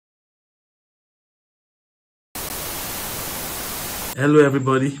Hello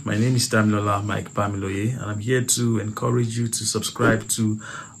everybody, my name is Damilola, Mike-Bamiloye, and I'm here to encourage you to subscribe to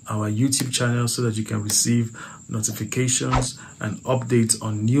our YouTube channel so that you can receive notifications and updates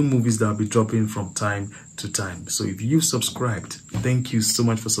on new movies that will be dropping from time to time. So if you've subscribed, thank you so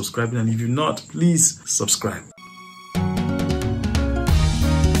much for subscribing, and if you're not, please subscribe.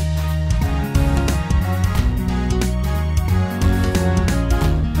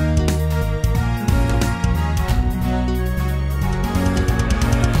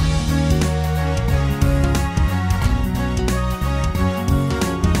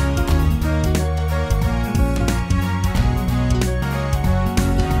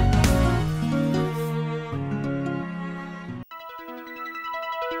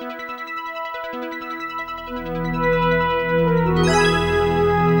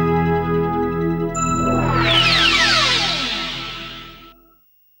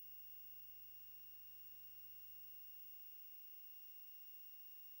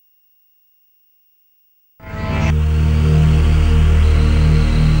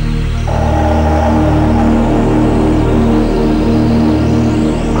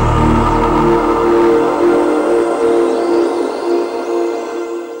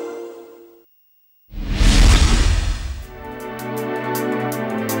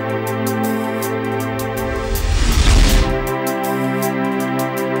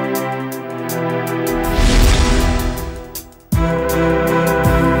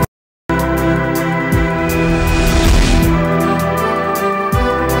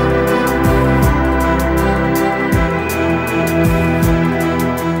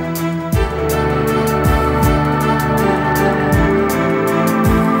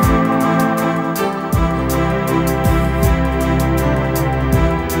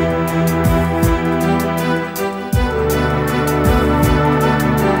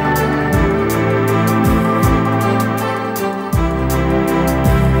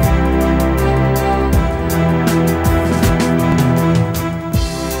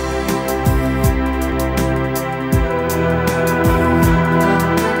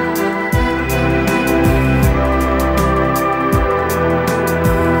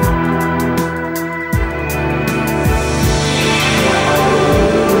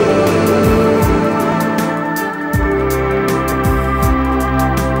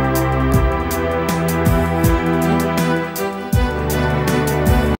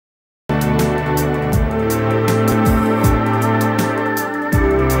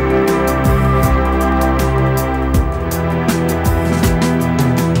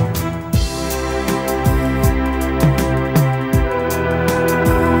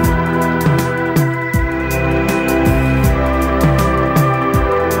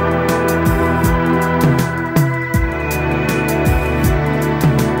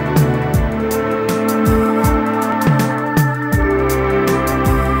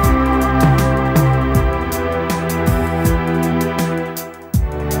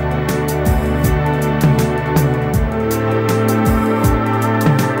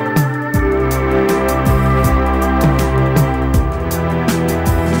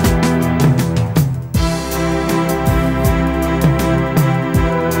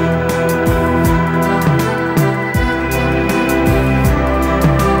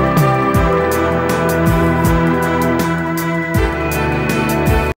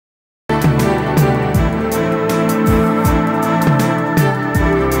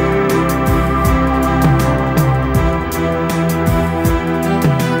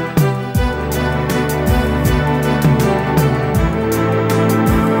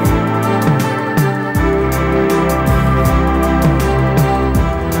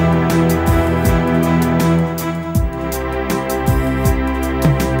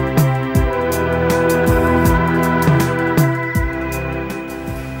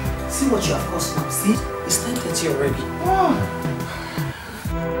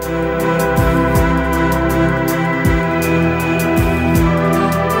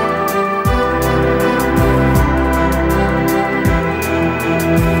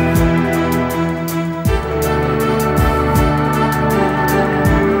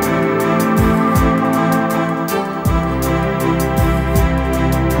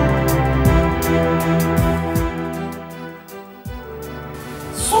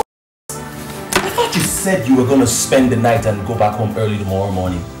 Said you were going to spend the night and go back home early tomorrow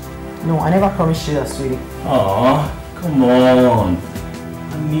morning. No, I never promised you that, sweetie. Aw, come on.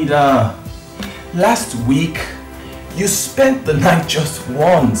 Anita, last week you spent the night just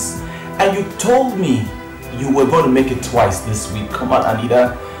once and you told me you were going to make it twice this week. Come on,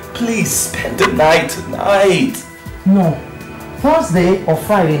 Anita. Please spend the night tonight. No, Thursday or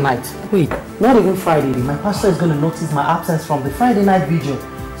Friday night? Wait, not even Friday. My pastor is going to notice my absence from the Friday night vigil.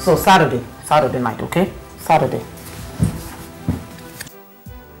 So Saturday night, okay? Saturday.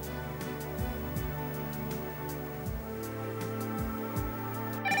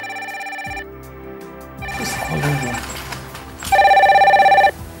 Who's calling here?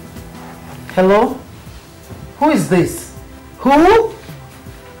 Hello? Who is this? Who?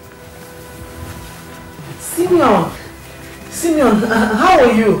 Simeon, how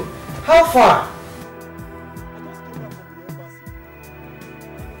are you? How far?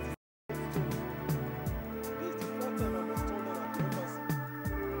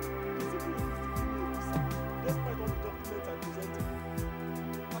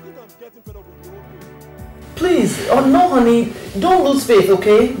 Please, oh no honey, don't lose faith,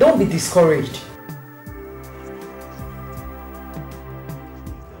 okay? Don't be discouraged.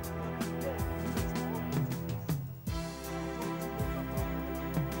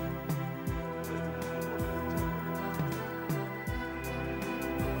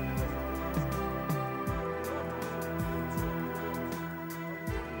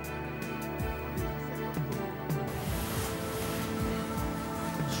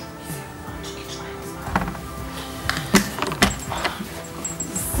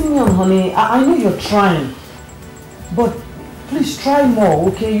 Honey, I know you're trying, but please try more,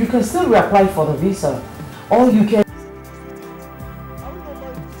 okay? You can still reapply for the visa, or you can...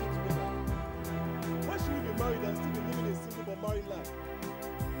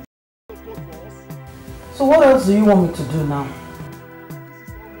 So what else do you want me to do now?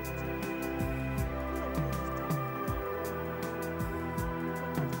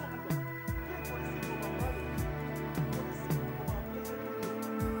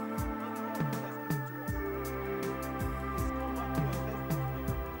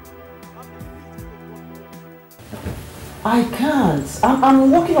 I can't.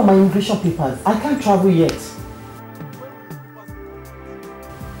 I'm working on my immigration papers. I can't travel yet.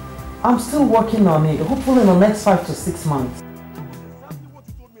 I'm still working on it. Hopefully in the next 5 to 6 months.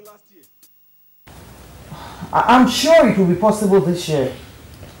 I'm sure it will be possible this year.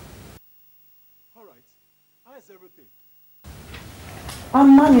 Alright. How is everything?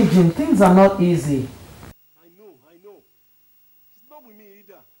 I'm managing. Things are not easy. I know. It's not with me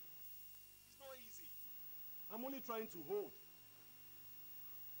either. It's not easy. I'm only trying to hold.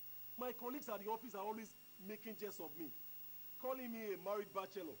 My colleagues at the office are always making jest of me, calling me a married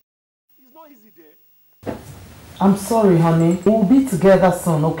bachelor. It's not easy there. I'm sorry, honey. We'll be together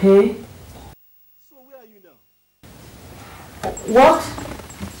soon, okay? So where are you now? What?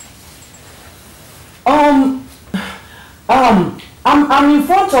 I'm in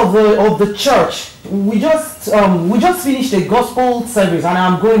front of the church. We just finished a gospel service and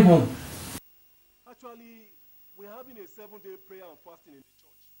I'm going home. Actually, we're having a 7-day prayer and fasting in the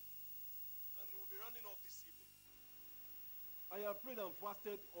church. And we'll be running off this evening. I have prayed and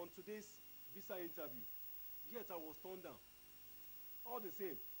fasted on today's visa interview. Yet I was turned down. All the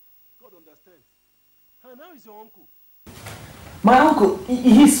same, God understands. And how is your uncle? My uncle,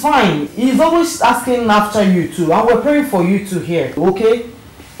 he's fine. He's always asking after you too. And we're praying for you too here, okay?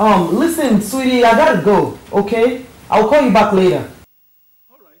 Listen, sweetie, I gotta go, okay? I'll call you back later.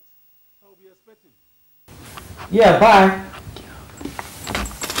 Alright, I'll be expecting. Yeah, bye.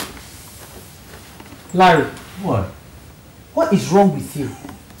 Larry. What? What is wrong with you?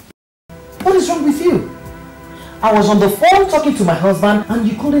 What is wrong with you? I was on the phone talking to my husband and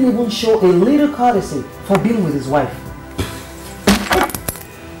you couldn't even show a little courtesy for being with his wife.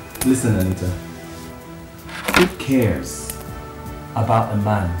 Listen, Anita. Who cares about a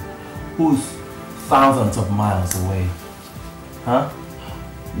man who's thousands of miles away? Huh?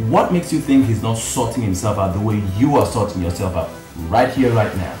 What makes you think he's not sorting himself out the way you are sorting yourself out right here,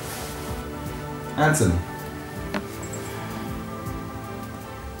 right now? Answer me.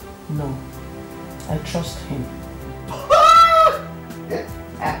 No, I trust him.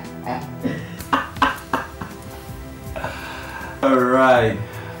 Alright.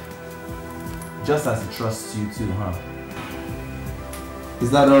 Just as he trusts you too, huh?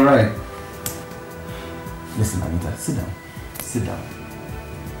 Is that alright? Listen, Anita, sit down. Sit down.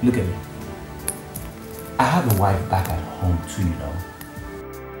 Look at me. I have a wife back at home too, you know.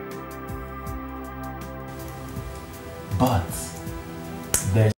 But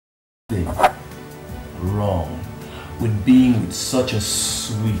there's something wrong with being with such a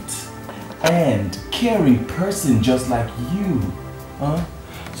sweet and caring person just like you. Huh?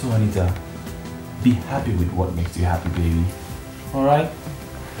 So Anita, be happy with what makes you happy, baby. Alright?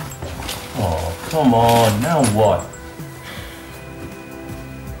 Oh, come on. Now what?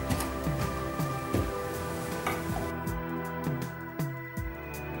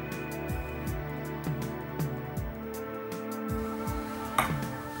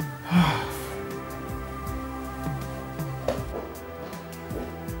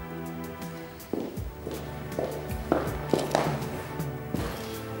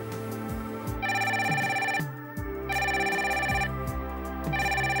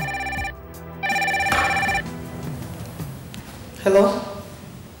 Hello?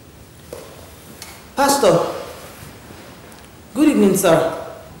 Pastor. Good evening, sir.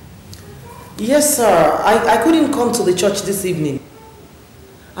 Yes, sir. I couldn't come to the church this evening.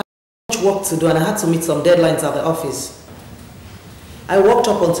 I had much work to do and I had to meet some deadlines at the office. I worked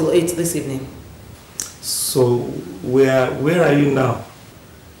up until 8 this evening. So, where are you now?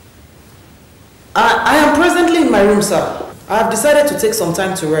 I am presently in my room, sir. I have decided to take some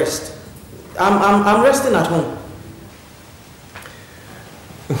time to rest. I'm resting at home.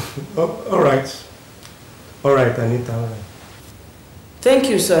 Oh, all right. All right, Anita. All right. Thank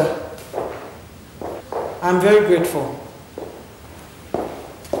you, sir. I'm very grateful.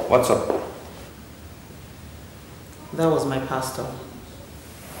 What's up? That was my pastor.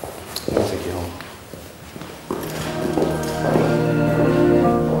 I'll take you home.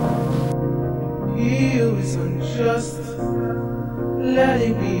 He who is unjust, let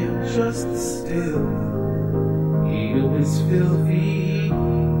him be unjust still. He who is filthy,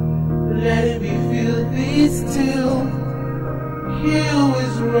 let him be filthy still. He who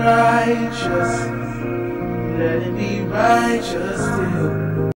is righteous, let him be righteous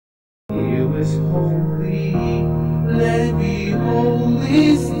still. He who is holy, let him be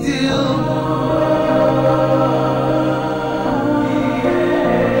holy still.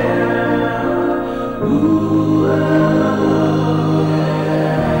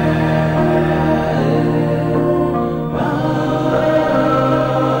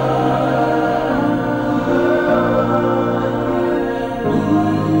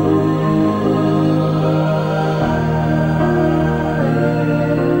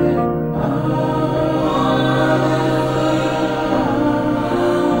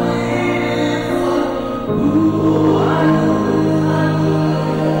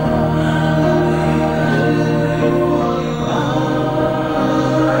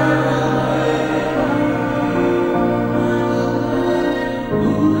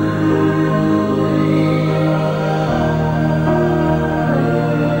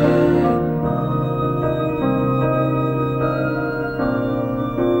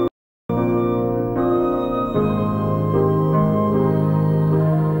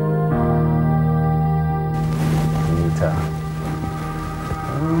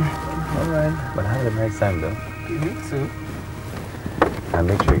 And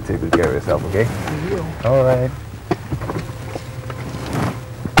make sure you take good care of yourself, okay? All right.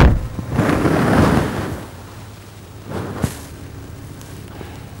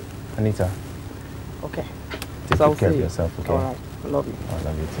 Anita. Okay. Take good care of yourself, okay? All right. I love you. I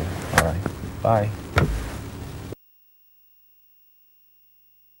love you too. All right. Bye.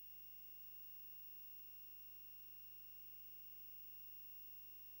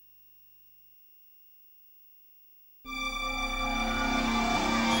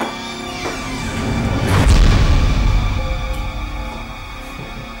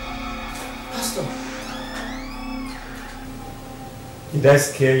 Did I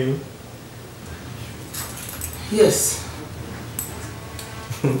scare you? Yes.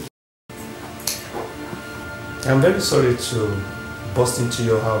 I'm very sorry to burst into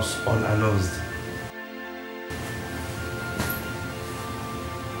your house unannounced.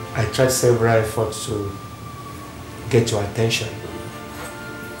 I tried several efforts to get your attention,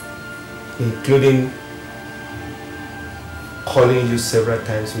 including calling you several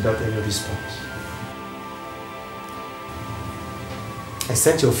times without any response. I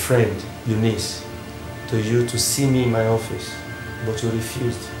sent your friend, Eunice, to you to see me in my office, but you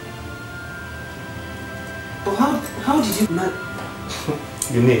refused. But how did you not?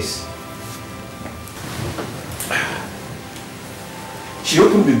 Eunice. She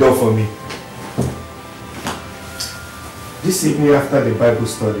opened the door for me. This evening after the Bible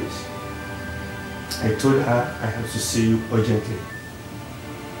studies, I told her I have to see you urgently.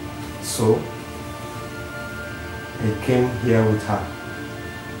 So, I came here with her.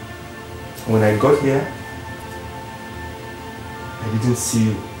 When I got here, I didn't see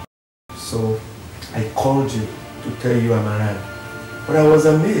you. So, I called you to tell you I'm around. But I was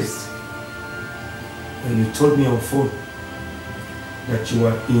amazed when you told me on phone that you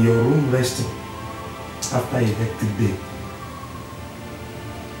were in your room resting after a hectic day.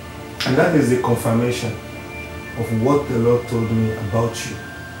 And that is the confirmation of what the Lord told me about you.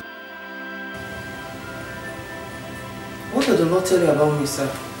 What did the Lord tell you about me, sir?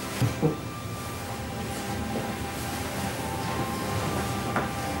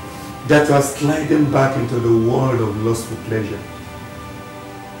 That you are sliding back into the world of lustful pleasure.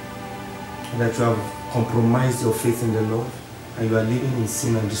 And that you have compromised your faith in the Lord and you are living in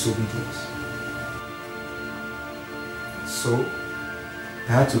sin and disobedience. So,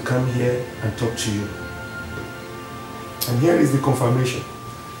 I had to come here and talk to you. And here is the confirmation.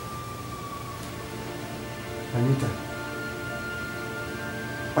 Anita,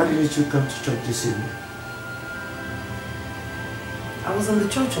 why didn't you come to church this evening? I was in the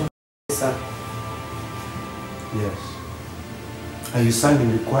church on sir. Yes. And you sang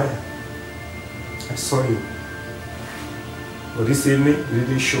in the choir. I saw you. But this evening, you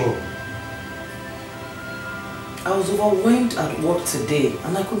didn't show up. I was overwhelmed at work today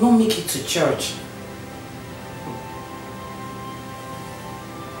and I could not make it to church.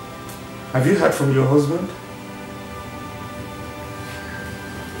 Have you heard from your husband?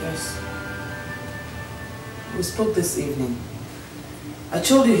 Yes. We spoke this evening. I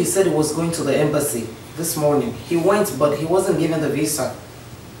told you he said he was going to the embassy this morning. He went, but he wasn't given the visa.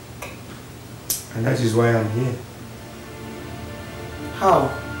 And that is why I'm here. How?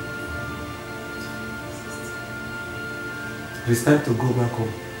 It's time to go back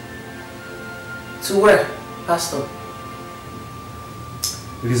home. To where, Pastor?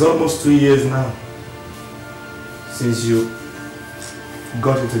 It is almost 2 years now since you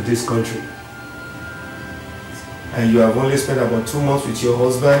got into this country. And you have only spent about 2 months with your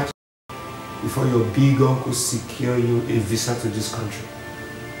husband before your big uncle secured you a visa to this country.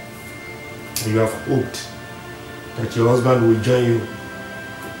 And you have hoped that your husband will join you.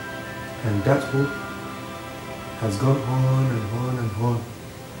 And that hope has gone on and on and on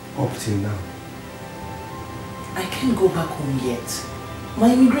up till now. I can't go back home yet.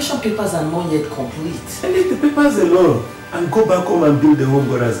 My immigration papers are not yet complete. And leave the papers alone and go back home and build the home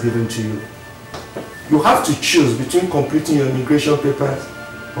God has given to you. You have to choose between completing your immigration papers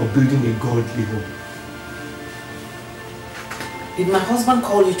or building a godly home. Did my husband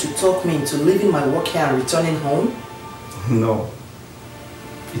call you to talk me into leaving my work here and returning home? No.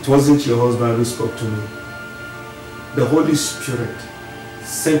 It wasn't your husband who spoke to me. The Holy Spirit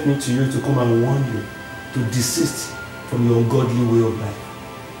sent me to you to come and warn you to desist from your ungodly way of life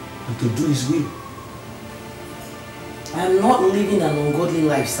and to do His will. I am not living an ungodly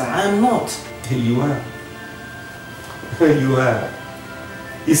life, sir. I am not. You are. You are.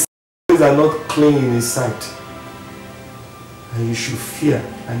 His ways are not clean in His sight. And you should fear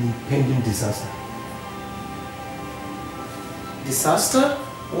an impending disaster. Disaster?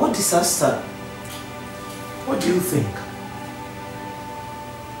 What disaster? What do you think?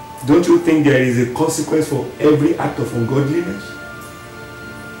 Don't you think there is a consequence for every act of ungodliness?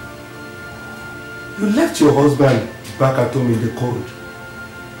 You left your husband back at home in the cold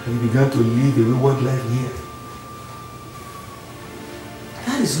and you began to live a wayward life here.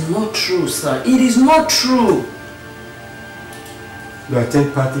 That is not true, sir. It is not true. You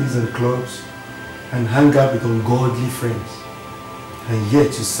attend parties and clubs and hang out with ungodly friends, and yet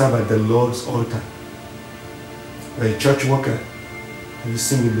you serve at the Lord's altar. You are a church worker and you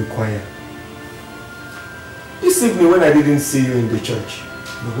sing in the choir. This evening when I didn't see you in the church,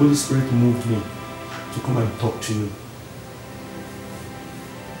 the Holy Spirit moved me to come and talk to you.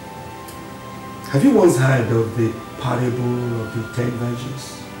 Have you once heard of the parable of the 10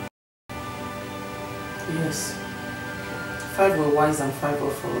 virgins? Yes. 5 were wise and 5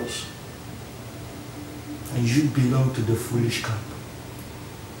 were foolish. And you belong to the foolish camp.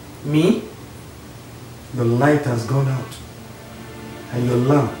 Me? Your light has gone out and your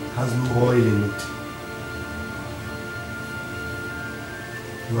lamp has no oil in it.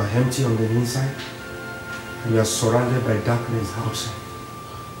 You are empty on the inside and you are surrounded by darkness outside.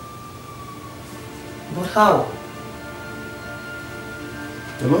 But how?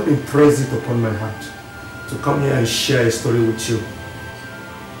 The Lord impressed it upon my heart to come here and share a story with you,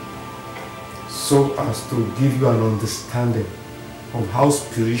 so as to give you an understanding of how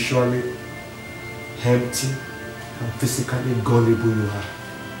spiritually empty and physically gullible you are.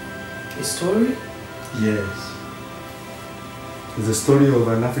 A story? Yes. It's the story of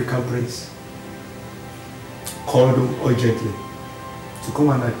an African prince called home urgently to come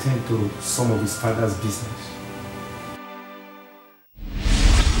and attend to some of his father's business.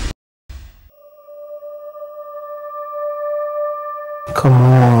 Come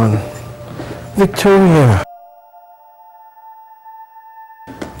on, Victoria.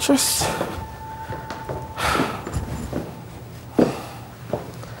 Just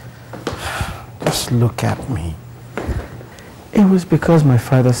look at me. It was because my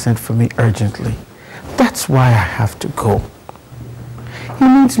father sent for me urgently. That's why I have to go. He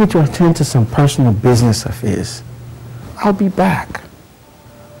needs me to attend to some personal business of his. I'll be back.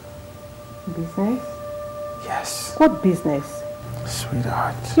 Business? Yes. What business?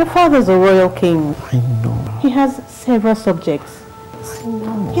 Sweetheart. Your father's a royal king. I know. He has several subjects. I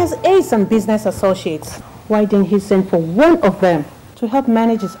know. He has aides and business associates. Why didn't he send for one of them to help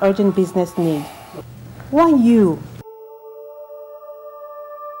manage his urgent business need? Why you?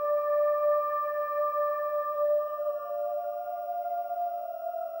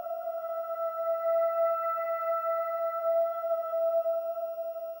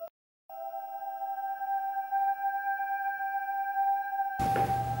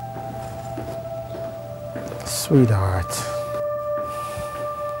 Sweetheart.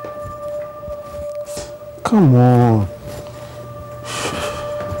 Come on.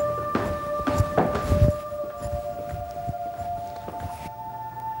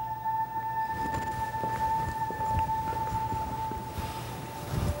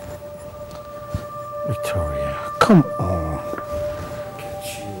 Victoria, come on. Look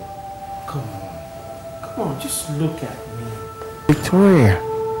at you. Come on. Come on, just look at me. Victoria,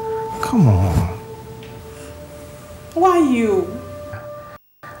 come on. Why you?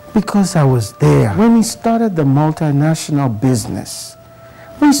 Because I was there when he started the multinational business.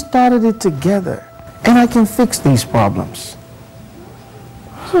 We started it together, and I can fix these problems.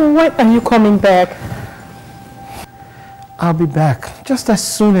 So when are you coming back? I'll be back just as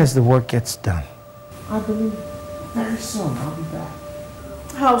soon as the work gets done. I believe Very soon, I'll be back.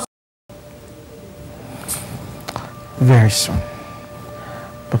 How? Very soon.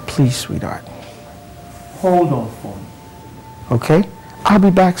 But please, sweetheart, hold on for me. Okay? I'll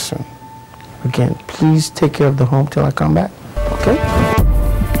be back soon. Again, please take care of the home till I come back. Okay?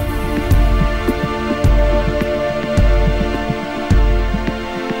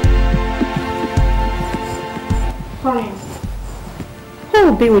 Fine. Who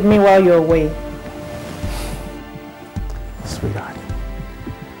will be with me while you're away? Sweetheart,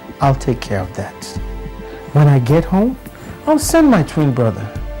 I'll take care of that. When I get home, I'll send my twin brother.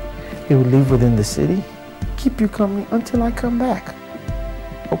 He will live within the city, keep you company until I come back.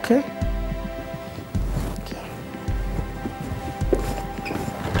 Okay? Okay.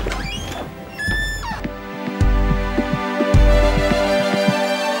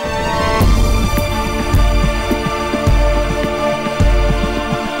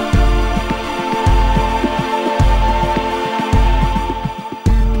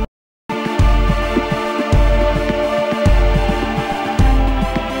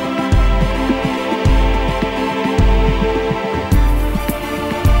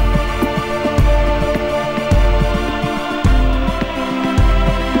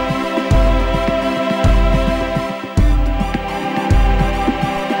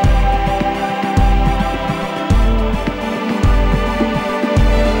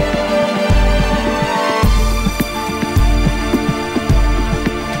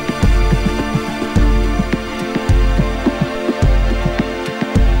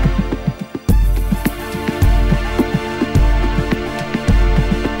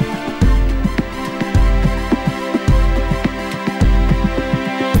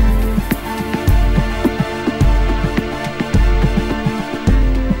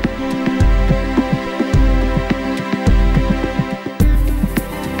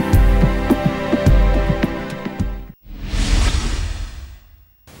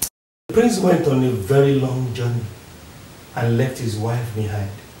 The prince went on a very long journey and left his wife behind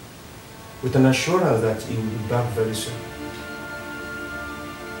with an assurance that he will be back very soon.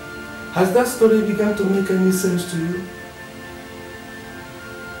 Has that story begun to make any sense to you?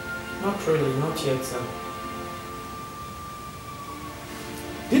 not really, not yet, sir.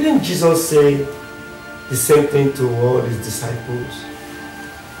 Didn't Jesus say the same thing to all his disciples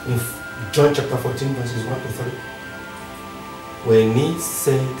in John chapter 14 verses 1 to 3? When he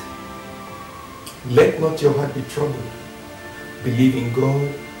said, "Let not your heart be troubled. Believe in God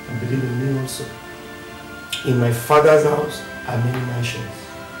and believe in me also. In my Father's house are many mansions.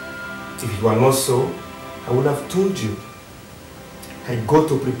 If it were not so, I would have told you. I go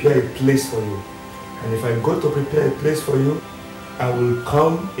to prepare a place for you. And if I go to prepare a place for you, I will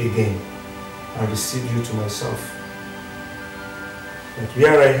come again and receive you to myself. That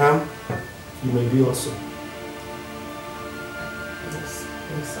where I am, you may be also." Yes,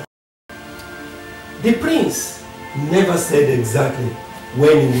 yes, sir. The prince never said exactly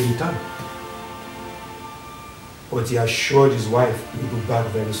when he will return, but he assured his wife he will be back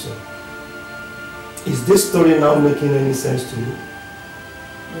very soon. Is this story now making any sense to you?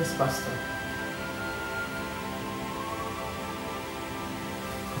 Yes, Pastor.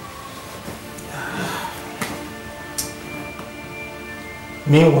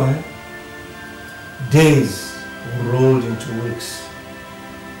 Meanwhile, days rolled into weeks,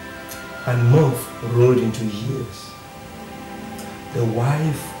 and months rolled into years. The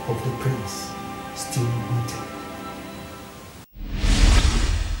wife of the prince still waited.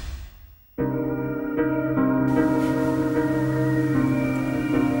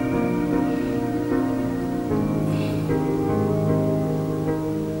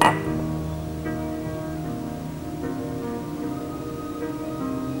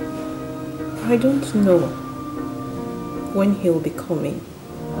 I don't know when he'll be coming.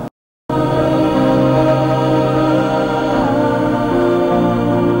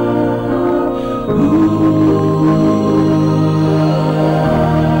 Ooh.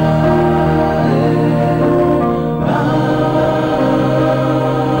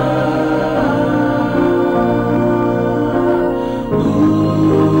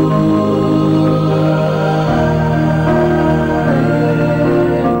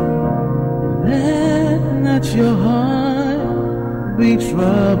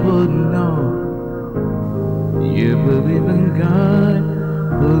 holding on. You believe in God,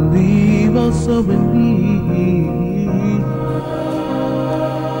 believe also in me.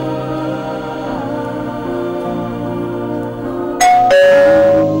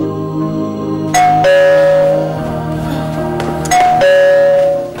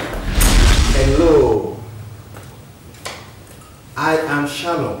 Hello, I am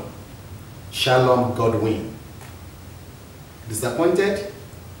Shalom, Shalom Godwin. Disappointed?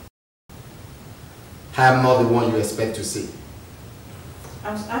 I am not the one you expect to see.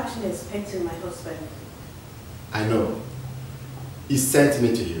 I was actually expecting my husband. I know. He sent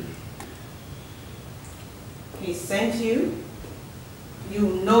me to you. He sent you?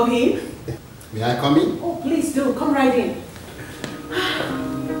 You know him? May I come in? Oh, please do. Come right in.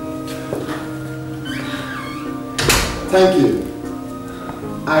 Thank you.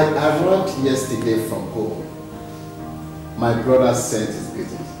 I arrived yesterday from home. My brother sent his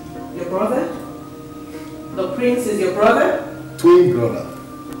greetings. Your brother? The prince is your brother? Twin brother,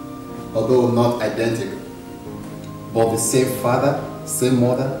 although not identical, but the same father, same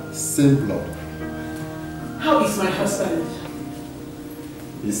mother, same blood. How is my husband?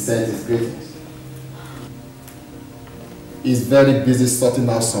 He sent his greetings. He's very busy sorting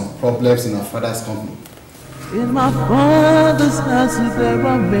out some problems in our father's company. In my father's house there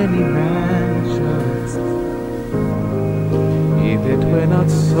are many mansions. If it were not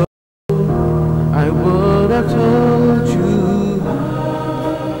so, I would have told you.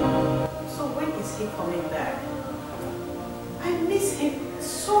 So when is he coming back? I miss him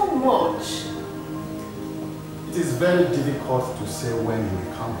so much. It is very difficult to say when he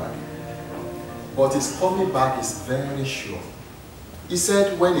will come back. But his coming back is very sure. He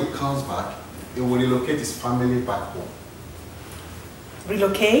said when he comes back, he will relocate his family back home.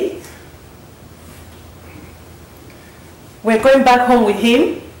 Relocate? We're going back home with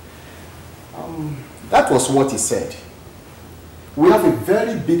him? That was what he said. We have a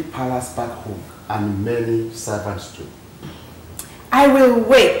very big palace back home and many servants too. I will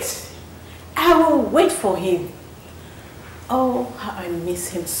wait. I will wait for him. Oh, how I miss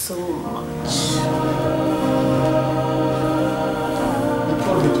him so much. He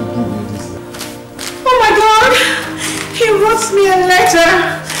told me to give you this. Oh my God! He wrote me a letter.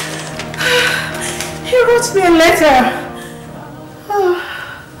 He wrote me a letter.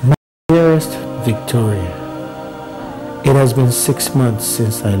 My dearest Victoria, it has been 6 months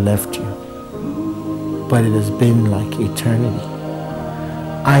since I left you, but it has been like eternity.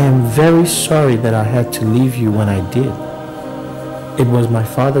 I am very sorry that I had to leave you when I did. It was my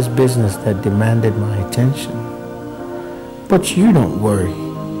father's business that demanded my attention. But you don't worry.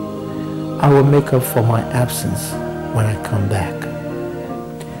 I will make up for my absence when I come back.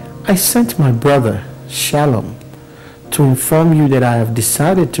 I sent my brother, Shalom, to inform you that I have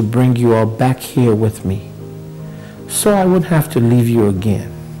decided to bring you all back here with me, so I wouldn't have to leave you again.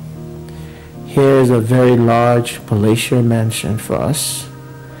 Here is a very large palatial mansion for us.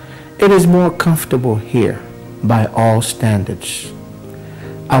 It is more comfortable here by all standards.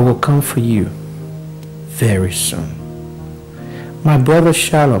 I will come for you very soon. My brother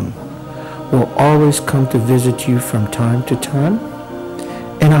Shalom will always come to visit you from time to time,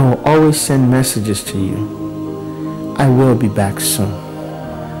 and I will always send messages to you. I will be back soon.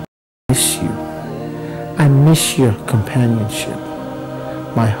 I miss you. I miss your companionship.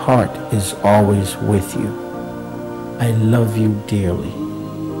 My heart is always with you. I love you dearly.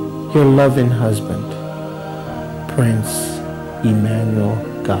 Your loving husband, Prince Emmanuel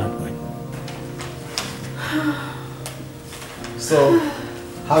Godwin. So,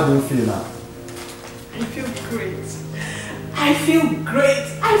 how do you feel now? I feel great. I feel great.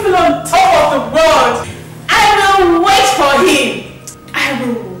 I feel on top of the world. I will wait for him. I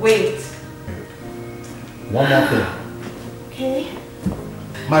will wait. One more thing. Okay.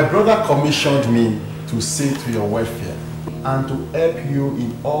 My brother commissioned me to see to your welfare and to help you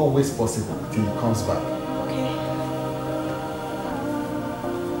in all ways possible till he comes back. Okay.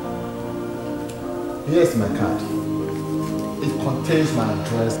 Here's my card. It contains my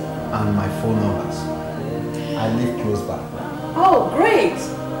address and my phone numbers. I live close by. Oh, great.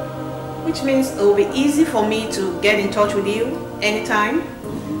 Which means it will be easy for me to get in touch with you anytime.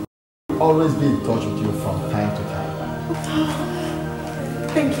 Always be in touch with you from time to time.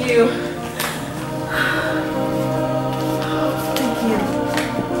 Thank you. Thank you.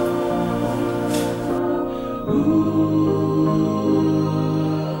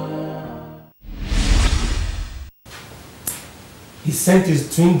 He sent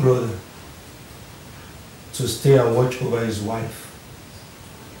his twin brother to stay and watch over his wife.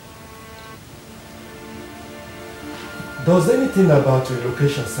 Does anything about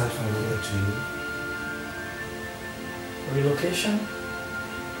relocation sound familiar to you? Relocation?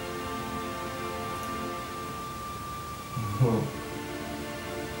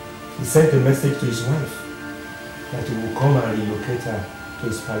 He sent a message to his wife that he will come and relocate her to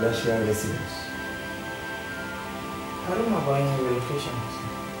his palatial residence. I don't know about any relocation.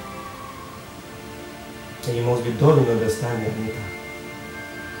 And you must be dull in understanding, Anita.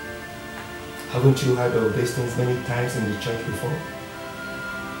 Haven't you heard of these things many times in the church before?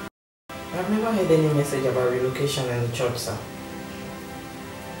 I've never heard any message about relocation in the church, sir.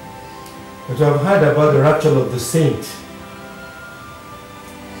 But you have heard about the rapture of the saint.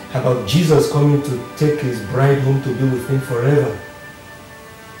 About Jesus coming to take his bride home to be with him forever.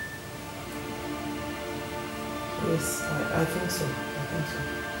 Yes, I think so.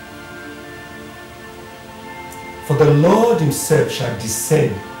 For the Lord himself shall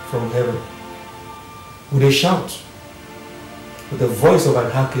descend from heaven with a shout, with the voice of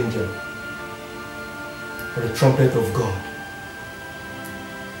an archangel, with the trumpet of God.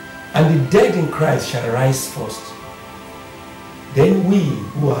 And the dead in Christ shall rise first. Then we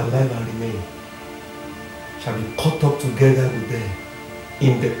who are alive and remain shall be caught up together with them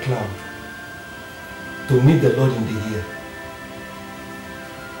in the cloud to meet the Lord in the air.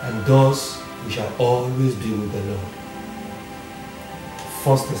 And thus we shall always be with the Lord.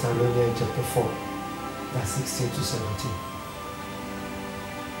 1 Thessalonians chapter 4, verse 16 to 17.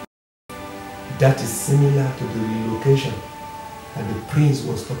 That is similar to the relocation that the prince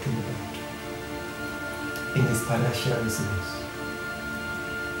was talking about in his palatial residence.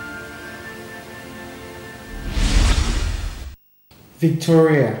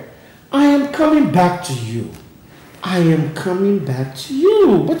 Victoria, I am coming back to you. I am coming back to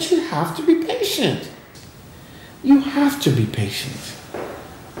you, but you have to be patient. You have to be patient.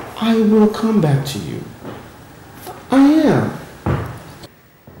 I will come back to you. I am.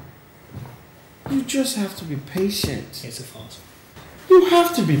 You just have to be patient. It's a false. You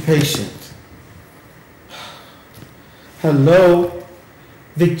have to be patient. Hello?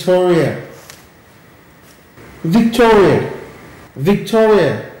 Victoria? Victoria?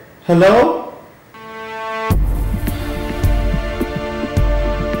 Victoria? Hello?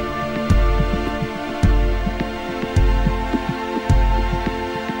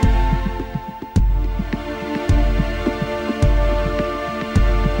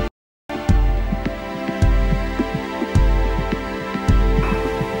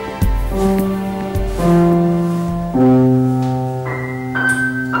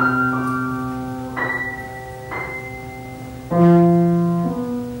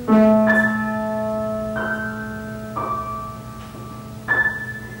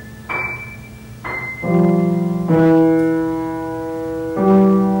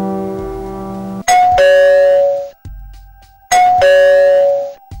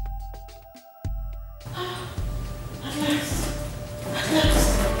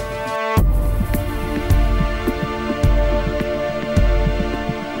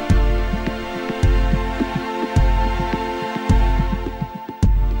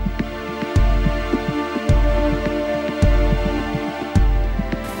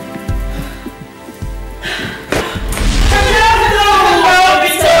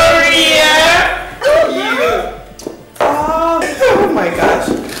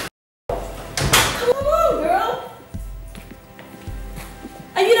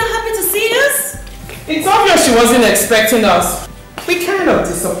 Expecting us. We kind of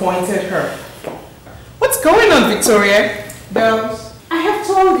disappointed her. What's going on, Victoria? Girls, I have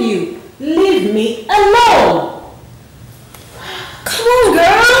told you, leave me alone. Come on,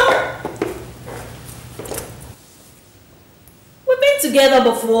 girl. We've been together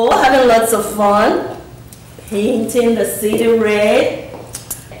before, having lots of fun, painting the city red.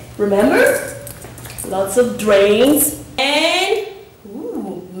 Remember? Lots of drinks and,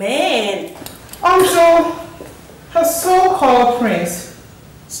 ooh, man. Also, her so-called prince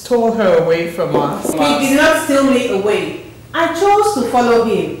stole her away from us. He did not steal me away. I chose to follow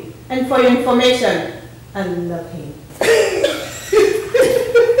him. And for your information, I love him.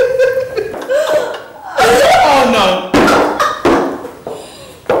 Oh no.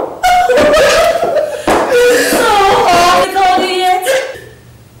 So, he called you yet?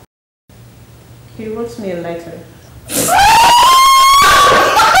 He wrote me a letter.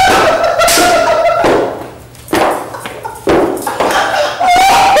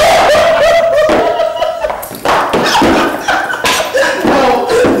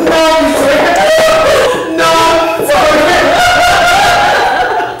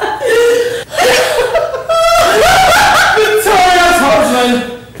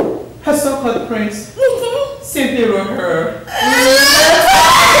 simply wrote her.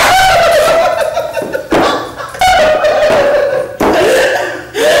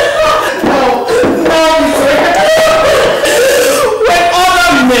 When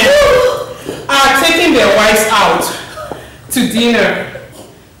other men are taking their wives out to dinner,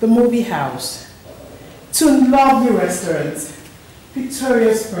 the movie house, to lovely restaurants,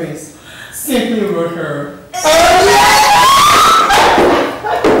 Victoria Springs simply wrote her.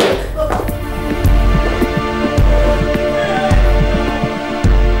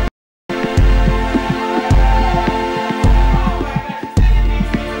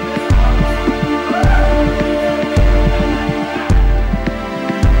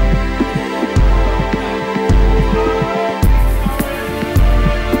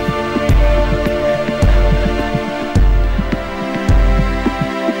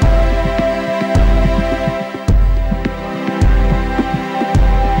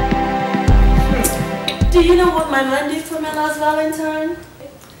 Do you know what my man did for me last Valentine?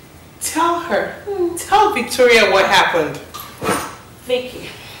 Tell her. Tell Victoria what happened. Vicky,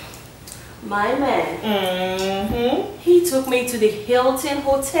 my man, he took me to the Hilton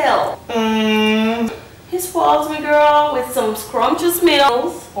Hotel. He spoiled me, girl, with some scrumptious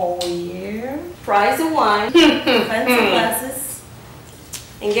meals. Oh, yeah? Pricey wine, fancy glasses.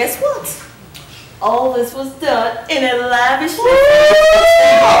 And guess what? All this was done in a lavish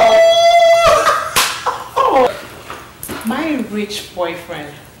My rich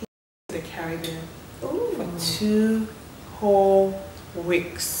boyfriend in the Caribbean for 2 whole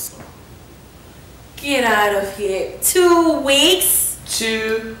weeks. Get out of here. 2 weeks?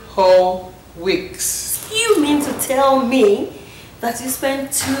 2 whole weeks. You mean to tell me that you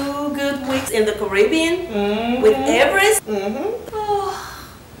spent 2 good weeks in the Caribbean with Everest? Oh,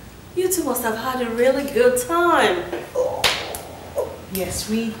 you two must have had a really good time. Yes,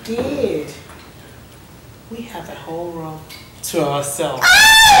 we did. We have the whole room to ourselves.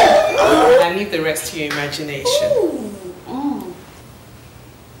 I leave the rest to your imagination.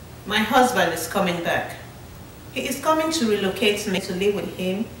 My husband is coming back. He is coming to relocate me to live with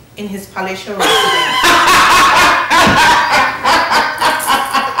him in his palatial residence.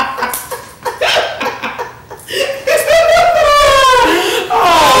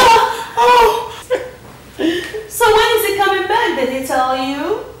 So when is he coming back? Did he tell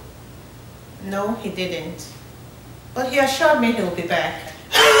you? No, he didn't. But he assured me he'll be back.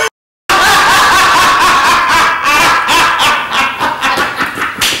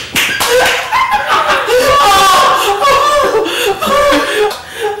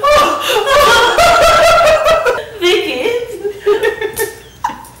 Vicky,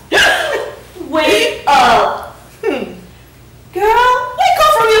 wake up. Girl, wake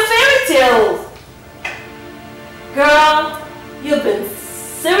up from your fairy tales. Girl, you've been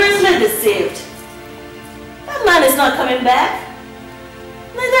seriously deceived. That man is not coming back.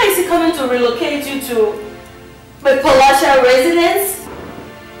 Neither is he coming to relocate you to my palatial residence.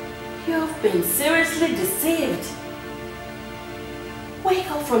 You've been seriously deceived. Wake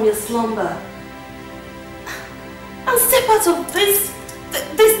up from your slumber and step out of this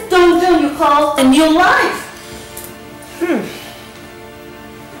dungeon you call a new life.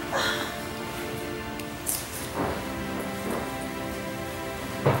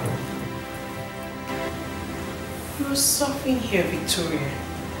 You're suffering here, Victoria.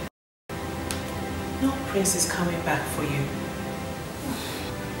 No prince is coming back for you.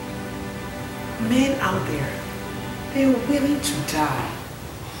 Men out there, they're willing to die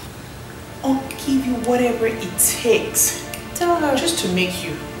or give you whatever it takes. Tell her. Just to make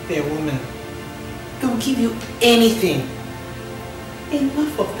you their woman. They'll give you anything.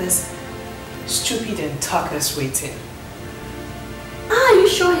 Enough of this stupid and thoughtless waiting. Are you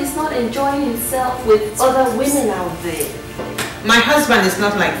sure he's not enjoying himself with other women out there? My husband is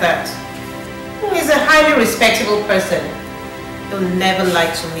not like that. He's a highly respectable person. He'll never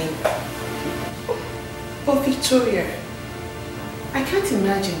lie to me. But Victoria, I can't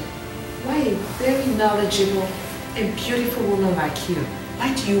imagine why a very knowledgeable and beautiful woman like you,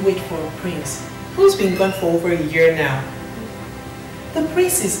 why do you wait for a prince who's been gone for over a year now? The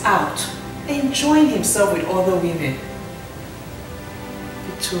prince is out, enjoying himself with other women.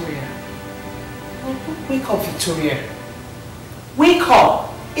 Victoria, wake up, Victoria. Wake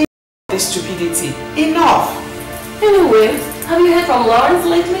up! Enough of this stupidity. Enough! Anyway, have you heard from Lawrence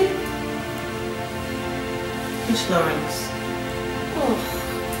lately? Which Lawrence? Oh,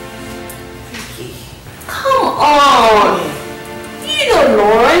 Vicky. Come on! You know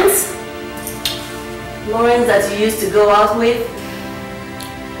Lawrence? Lawrence that you used to go out with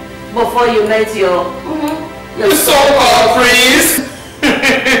before you met your so-called prince.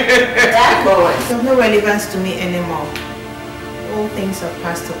 That Lawrence. It's of no relevance to me anymore. All things have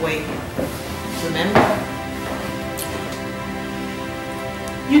passed away. Remember?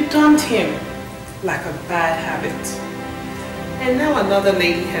 You dumped him like a bad habit. And now another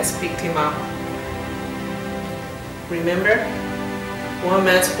lady has picked him up. Remember? One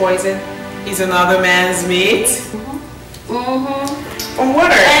man's poison is another man's meat. From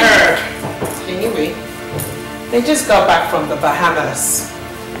what I heard. Anyway, they just got back from the Bahamas.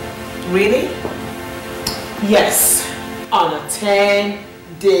 Really? Yes. On a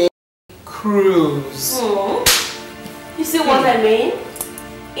 10-day cruise. You see what I mean?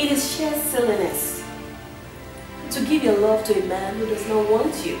 It is sheer silliness to give your love to a man who does not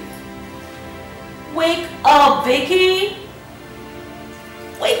want you. Wake up, Vicky!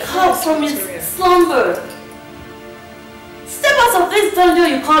 Wake up from your slumber. Step out of this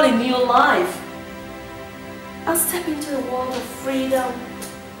dungeon you call a new life and step into a world of freedom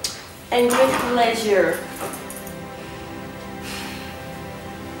and great pleasure.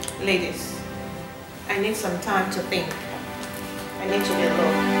 Ladies, I need some time to think. I need to get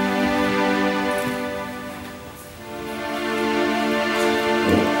alone.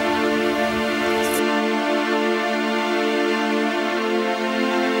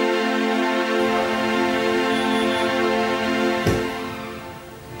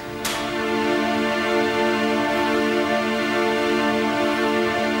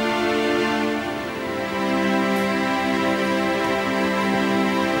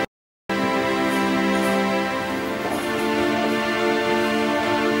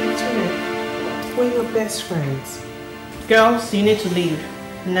 Best friends. Girls, you need to leave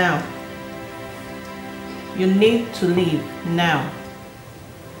now. You need to leave now.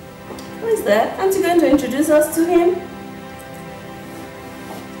 Who is that? Aren't you going to introduce us to him?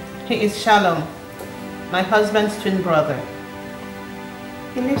 He is Shalom, my husband's twin brother.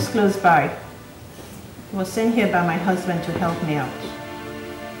 He lives close by. He was sent here by my husband to help me out.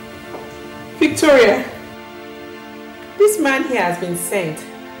 Victoria, this man here has been sent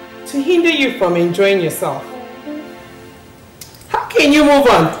to hinder you from enjoying yourself. How can you move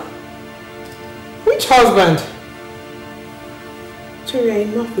on? Which husband? Victoria,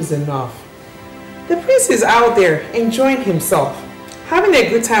 enough is enough. The prince is out there enjoying himself, having a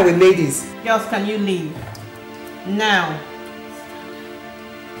good time with ladies. Girls, can you leave? Now.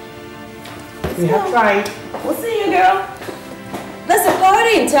 We have tried. We'll see you, girl. There's a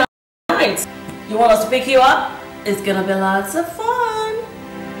party in town tonight. You want us to pick you up? It's gonna be lots of fun.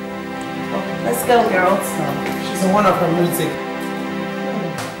 Let's go, girls. She's one of her music.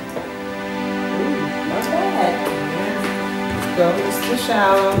 Not bad. Go, Mr.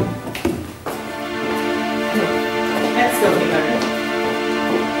 Shalom. Let's go, Victoria.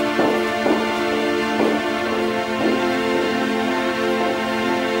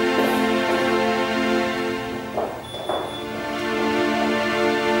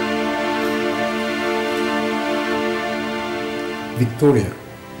 Victoria,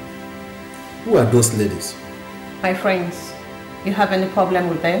 who are those ladies? My friends. You have any problem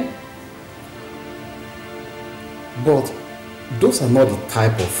with them? But those are not the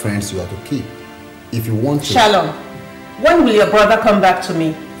type of friends you are to keep. If you want to... Shalom, when will your brother come back to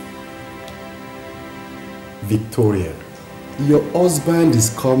me? Victoria, your husband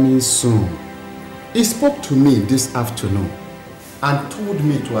is coming soon. He spoke to me this afternoon and told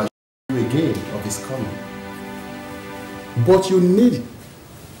me to assure you again of his coming. But you need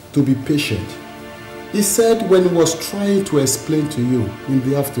to be patient. He said when he was trying to explain to you in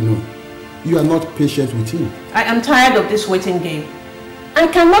the afternoon, you are not patient with him. I am tired of this waiting game. I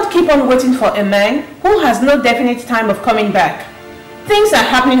cannot keep on waiting for a man who has no definite time of coming back. Things are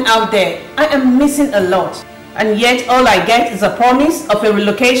happening out there. I am missing a lot. And yet all I get is a promise of a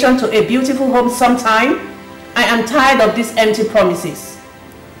relocation to a beautiful home sometime. I am tired of these empty promises.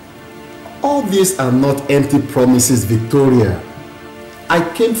 All these are not empty promises, Victoria. I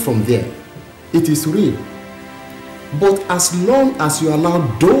came from there. It is real. But as long as you allow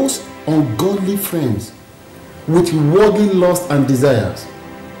those ungodly friends with worldly lust and desires,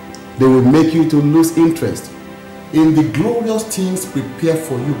 they will make you to lose interest in the glorious things prepared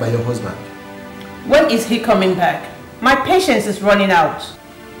for you by your husband. When is he coming back? My patience is running out.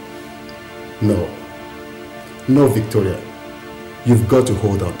 No. No, Victoria. You've got to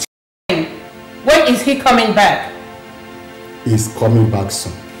hold on. When is he coming back? He's coming back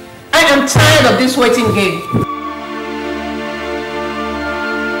soon. I am tired of this waiting game.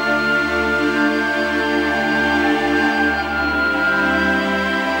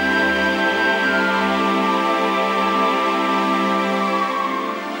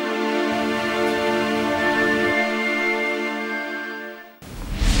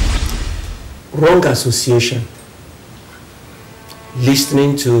 wrong association,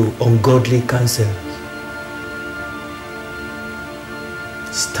 listening to ungodly counsel,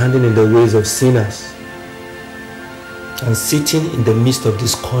 standing in the ways of sinners, and sitting in the midst of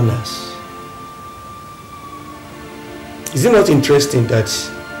these corners. Is it not interesting that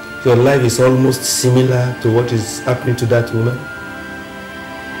your life is almost similar to what is happening to that woman?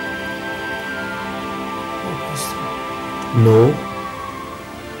 No.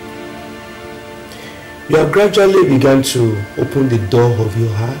 You have gradually begun to open the door of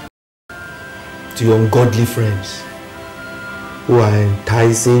your heart to your ungodly friends who are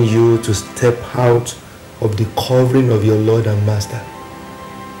enticing you to step out of the covering of your Lord and Master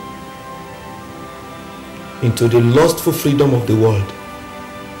into the lustful freedom of the world.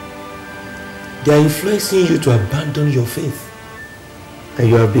 They are influencing you to abandon your faith, and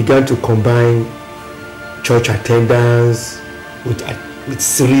you have begun to combine church attendance with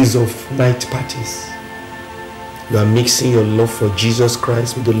series of night parties. You are mixing your love for Jesus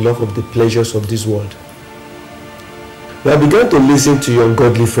Christ with the love of the pleasures of this world. You have begun to listen to your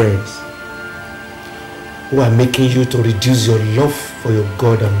ungodly friends who are making you to reduce your love for your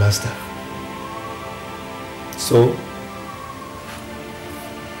God and Master. So,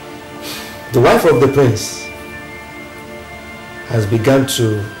 the wife of the prince has begun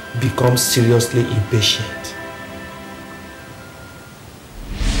to become seriously impatient.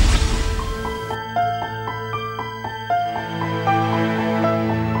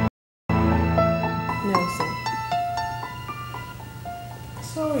 Nelson,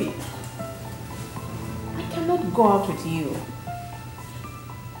 sorry, I cannot go out with you.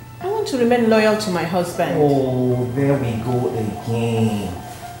 I want to remain loyal to my husband. Oh, there we go again.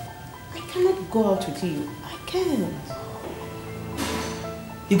 I cannot go out with you. I can't.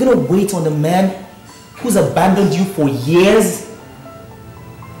 You're gonna wait on a man who's abandoned you for years?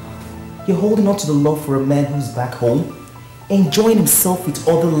 You're holding on to the love for a man who's back home, enjoying himself with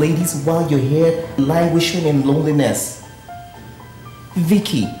other ladies while you're here languishing in loneliness.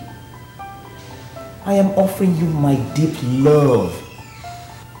 Vicky, I am offering you my deep love,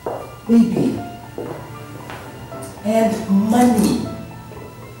 baby, and money.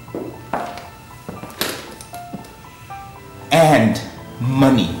 And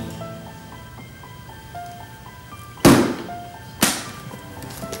money.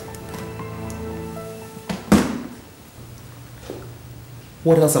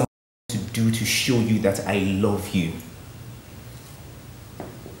 What else am I to do to show you that I love you?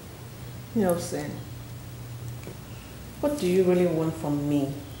 Nelson, what do you really want from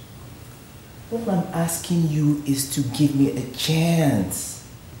me? All I'm asking you is to give me a chance.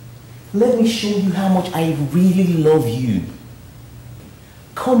 Let me show you how much I really love you.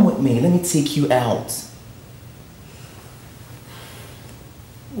 Come with me, let me take you out.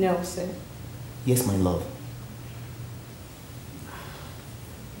 Nelson. Yes, my love.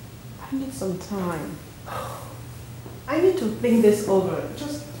 I need some time. I need to think this over.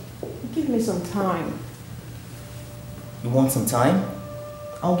 Just give me some time. You want some time?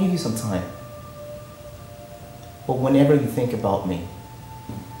 I'll give you some time. But whenever you think about me,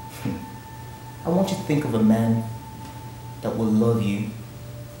 I want you to think of a man that will love you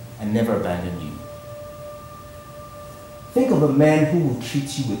and never abandon you. Think of a man who will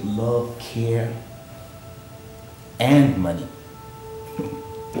treat you with love, care, and money.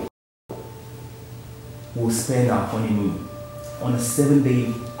 We'll spend our honeymoon on a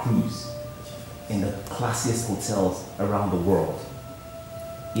 7-day cruise in the classiest hotels around the world.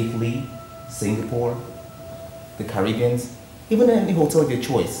 Italy, Singapore, the Caribbean, even any hotel of your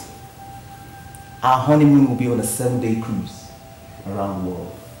choice. Our honeymoon will be on a 7-day cruise around the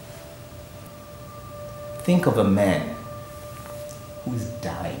world. Think of a man who is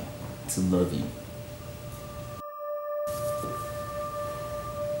dying to love you.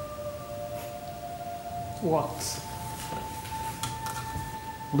 What?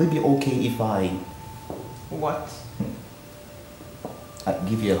 Will it be okay if I... What? I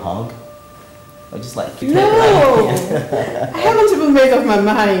give you a hug? Or just like... No! I haven't even made up my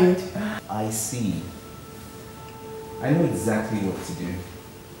mind. I see. I know exactly what to do.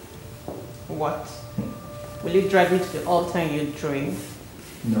 What? Will you drag me to the altar in your dream?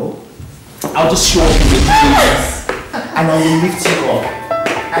 No. I'll just show up in the dreams. And I will lift you up.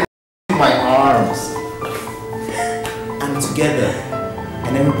 And in my arms. And together.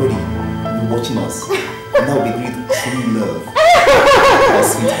 And everybody will be watching us. And that will be great true love. My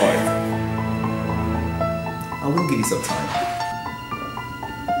sweetheart. I will give you some time.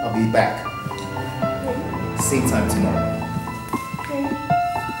 I'll be back. Same time tomorrow.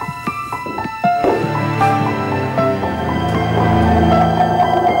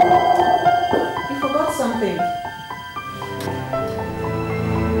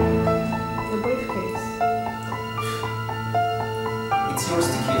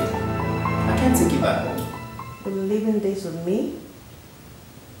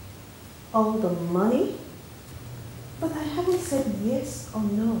 All the money? But I haven't said yes or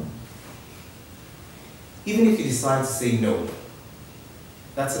no. Even if you decide to say no,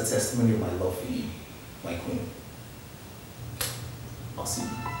 that's a testimony of my love for you, my queen. I'll see you.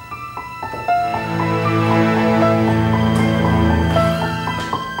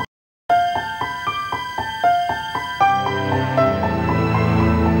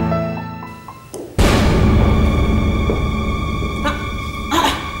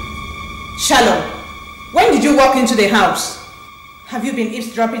 Shalom, when did you walk into the house? Have you been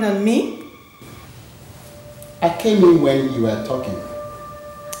eavesdropping on me? I came in when you were talking.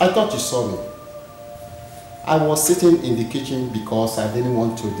 I thought you saw me. I was sitting in the kitchen because I didn't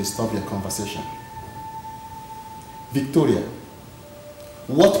want to disturb your conversation. Victoria,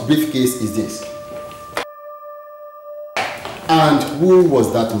 what briefcase is this? And who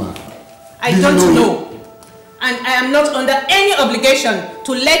was that man? I don't know. And I am not under any obligation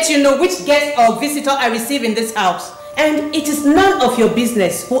to let you know which guest or visitor I receive in this house. And it is none of your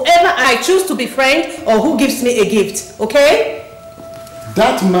business, whoever I choose to befriend or who gives me a gift, okay?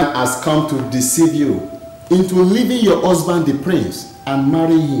 That man has come to deceive you into leaving your husband the prince and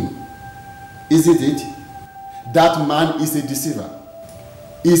marrying him. Isn't it? That man is a deceiver.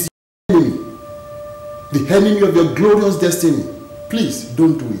 Is your enemy. The enemy of your glorious destiny. Please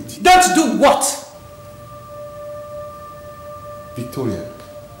don't do it. Don't do what? Victoria,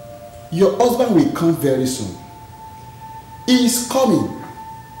 your husband will come very soon. He is coming.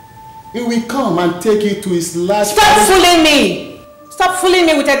 He will come and take you to his last... Stop fooling me! Stop fooling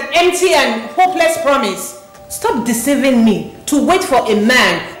me with an empty and hopeless promise. Stop deceiving me to wait for a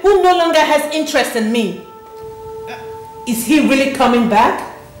man who no longer has interest in me. Is he really coming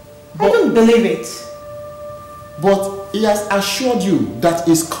back? I don't believe it. But he has assured you that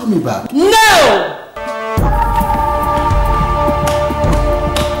he's coming back. No!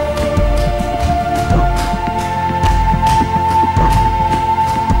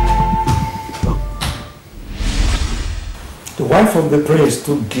 The wife of the prince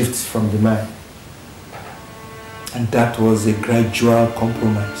took gifts from the man, and that was a gradual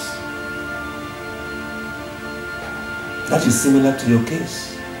compromise. That is similar to your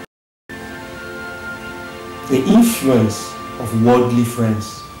case. The influence of worldly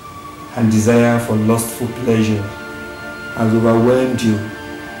friends and desire for lustful pleasure has overwhelmed you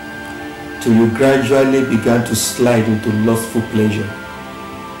till you gradually began to slide into lustful pleasure.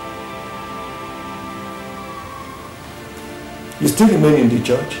 You still remain in the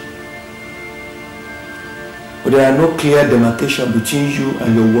church, but there are no clear demarcation between you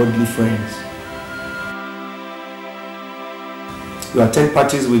and your worldly friends. You attend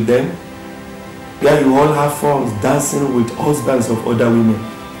parties with them, where you all have fun dancing with husbands of other women,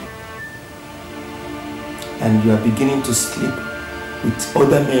 and you are beginning to sleep with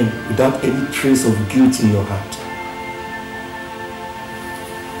other men without any trace of guilt in your heart.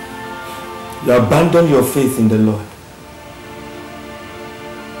 You abandon your faith in the Lord,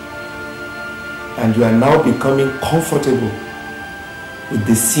 and you are now becoming comfortable with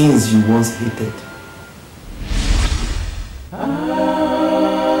the sins you once hated.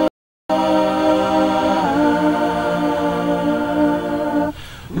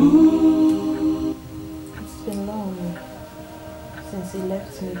 It's been long since he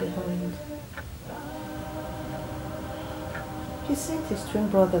left me behind. He sent his twin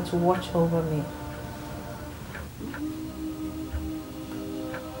brother to watch over me.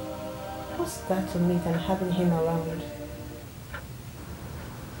 What's that to me than having him around?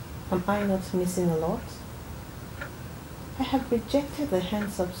 Am I not missing a lot? I have rejected the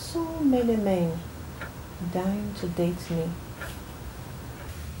hands of so many men dying to date me,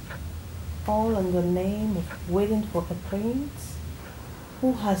 all in the name of waiting for a prince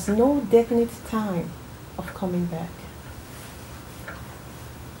who has no definite time of coming back.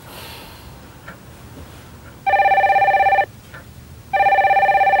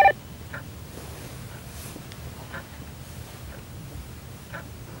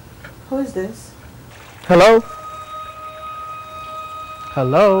 Who is this? Hello?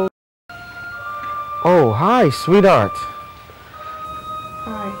 Hello? Oh, hi, sweetheart.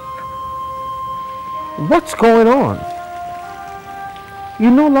 Hi. What's going on? You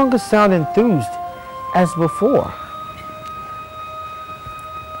no longer sound enthused as before.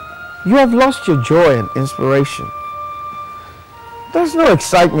 You have lost your joy and inspiration. There's no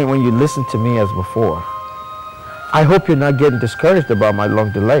excitement when you listen to me as before. I hope you're not getting discouraged about my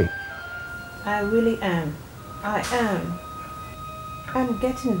long delay. I really am. I am. I'm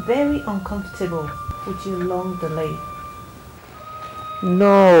getting very uncomfortable with your long delay.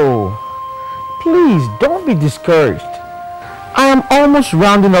 No. Please, don't be discouraged. I am almost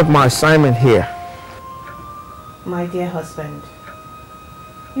rounding up my assignment here. My dear husband,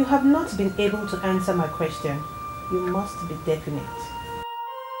 you have not been able to answer my question. You must be definite.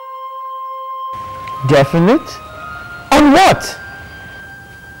 Definite? On what?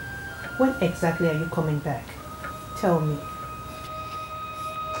 When exactly are you coming back? Tell me.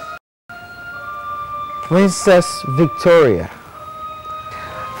 Princess Victoria,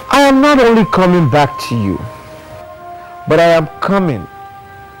 I am not only coming back to you, but I am coming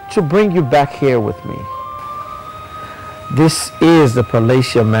to bring you back here with me. This is the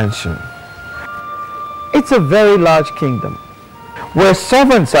Palatial Mansion. It's a very large kingdom where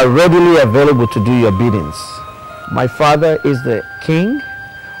servants are readily available to do your biddings. My father is the king,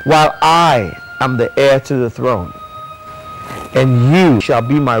 while I am the heir to the throne. And you shall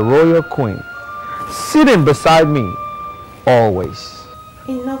be my royal queen, sitting beside me always.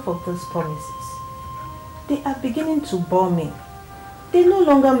 Enough of those promises. They are beginning to bore me. They no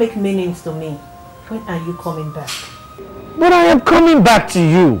longer make meanings to me. When are you coming back? But I am coming back to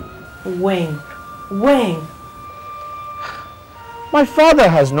you. When? When? My father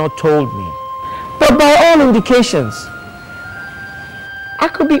has not told me, but by all indications, I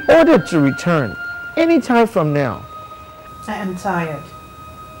could be ordered to return any time from now. I am tired.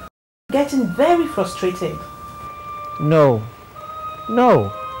 Getting very frustrated. No,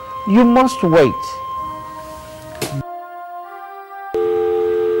 no, you must wait.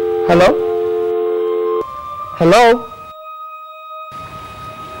 Hello? Hello?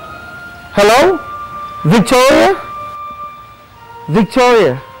 Hello? Victoria?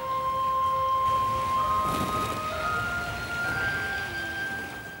 Victoria?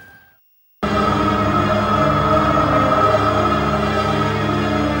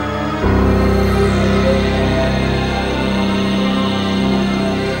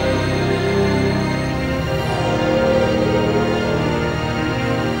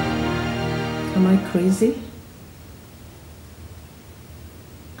 Am I crazy?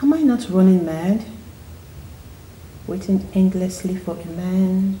 Am I not running mad? Waiting endlessly for a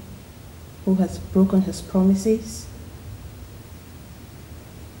man who has broken his promises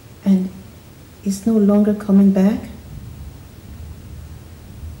and is no longer coming back?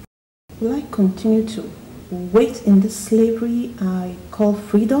 Will I continue to wait in this slavery I call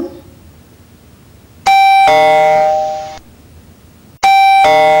freedom?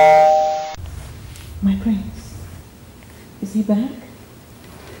 My prince, is he back?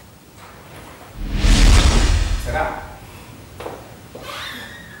 Ta-da!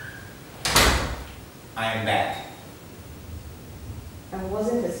 I am back. I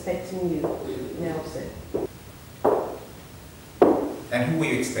wasn't expecting you, Nelson. And who were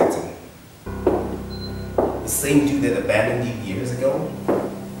you expecting? The same dude that abandoned you years ago?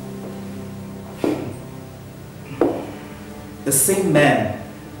 The same man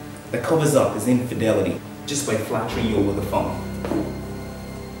that covers up his infidelity just by flattering you over the phone.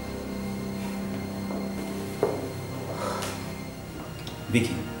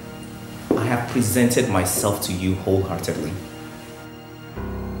 Vicky, I have presented myself to you wholeheartedly.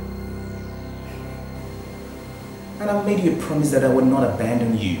 And I've made you a promise that I will not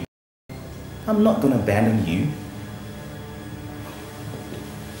abandon you. I'm not going to abandon you.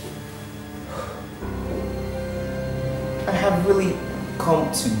 I have really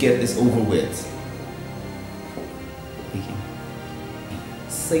come to get this over with. Vicky,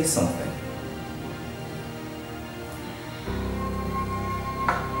 say something.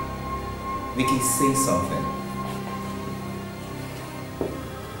 Vicky, say something.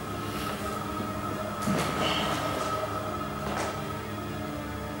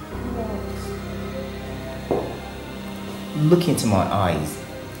 Look into my eyes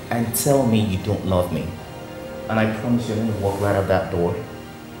and tell me you don't love me. And I promise you're going to walk right out that door,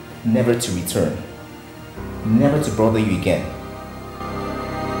 never to return, never to bother you again.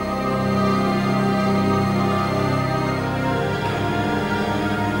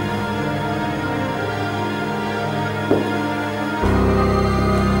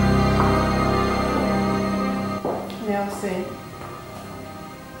 Nelson,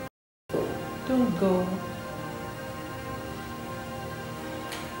 don't go.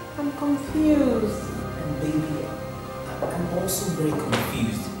 I'm confused. And baby, I'm also very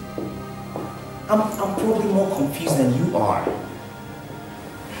confused. I'm probably more confused than you are.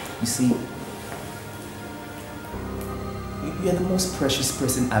 You see, you're the most precious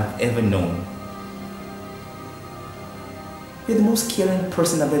person I've ever known. You're the most caring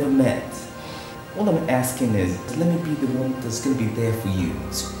person I've ever met. All I'm asking is, let me be the one that's going to be there for you,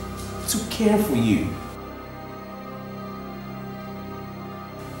 to care for you.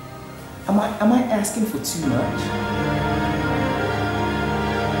 Am I asking for too much?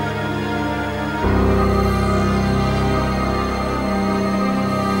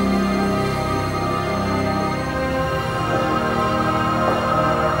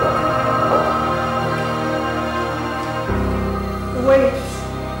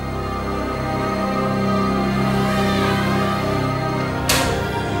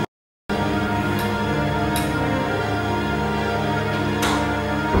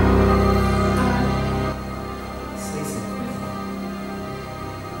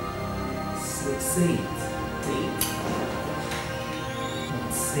 Say it.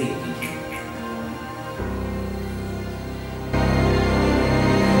 Say it.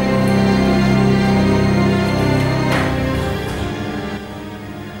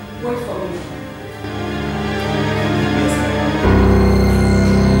 Wait for me.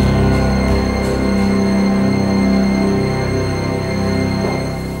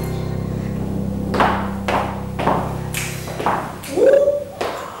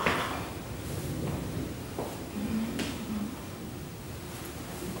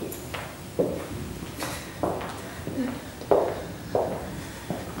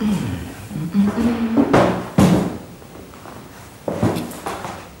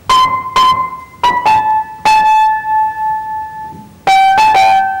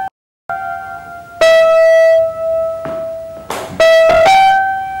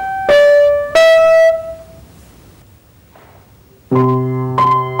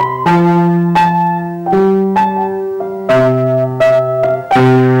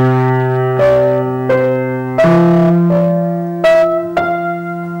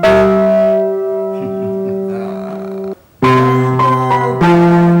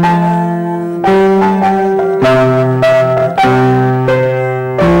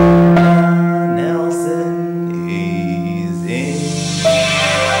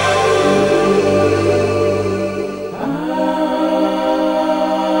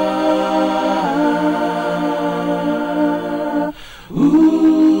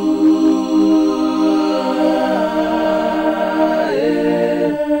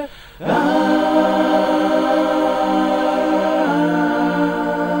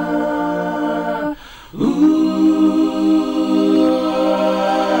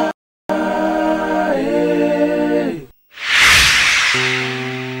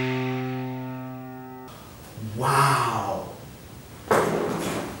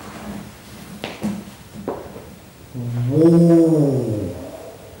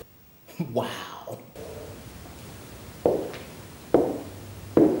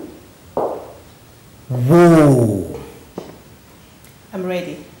 Whoa! I'm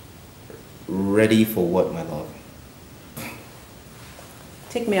ready. Ready for what, my love?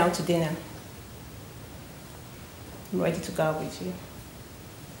 Take me out to dinner. I'm ready to go out with you.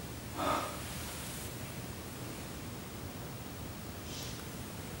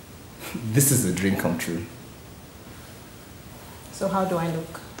 This is a dream come true. So how do I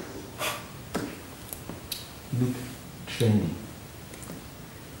look? Look trendy.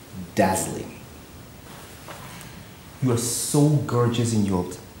 Dazzling. You are so gorgeous in your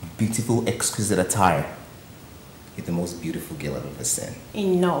beautiful, exquisite attire. You're the most beautiful girl I've ever seen.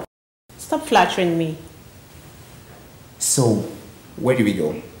 Enough. Stop flattering me. So, where do we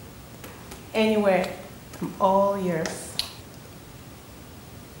go? Anywhere. I'm all yours.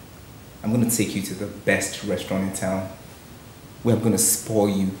 I'm going to take you to the best restaurant in town, where I'm going to spoil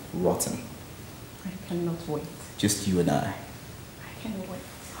you rotten. I cannot wait. Just you and I. I can't wait.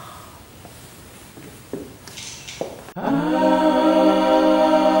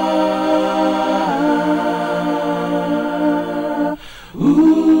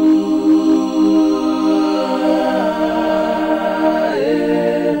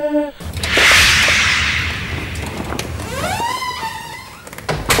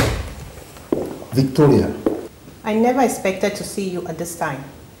 Victoria. I never expected to see you at this time.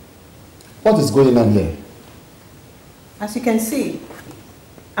 What is going on here? As you can see,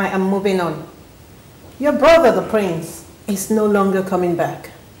 I am moving on. Your brother, the prince, is no longer coming back.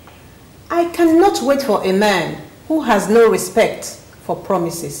 I cannot wait for a man who has no respect for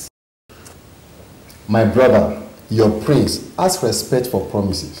promises. My brother, your prince, has respect for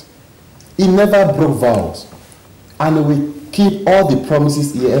promises. He never broke vows, and he will keep all the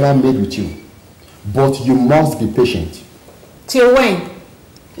promises he ever made with you. But you must be patient. Till when?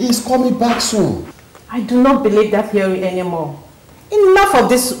 He is coming back soon. I do not believe that theory anymore. Enough of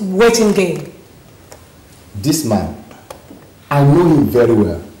this waiting game. This man, I know him very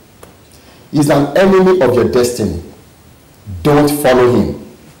well. He's an enemy of your destiny. Don't follow him.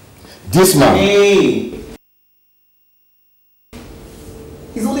 This man... Hey!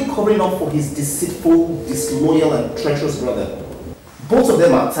 He's only covering up for his deceitful, disloyal and treacherous brother. Both of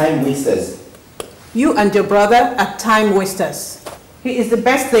them are time wasters. You and your brother are time wasters. He is the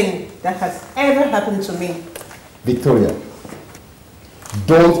best thing that has ever happened to me. Victoria,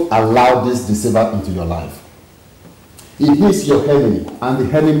 don't allow this deceiver into your life. He is your enemy and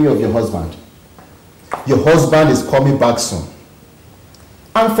the enemy of your husband. Your husband is coming back soon.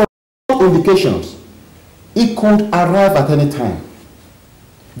 And for indications, he could arrive at any time.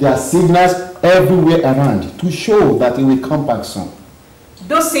 There are signals everywhere around to show that he will come back soon.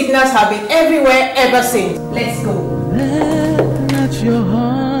 Those signals have been everywhere ever since. Let's go. Let your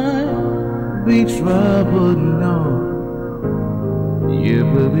heart be troubled, no. You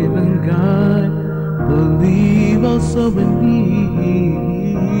believe in God, believe also in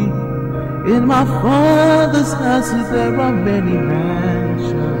me. In my Father's house there are many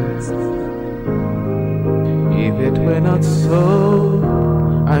mansions. If it were not so,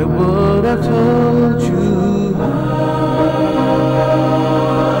 I would have told you.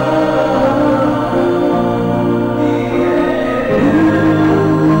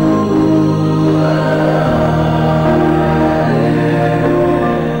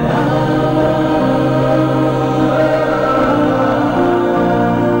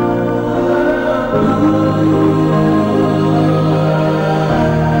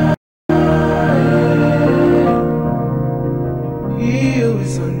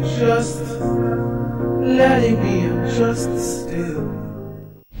 Let it be unjust still.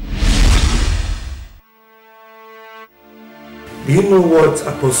 Do you know what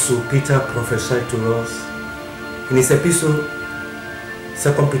Apostle Peter prophesied to us in his epistle,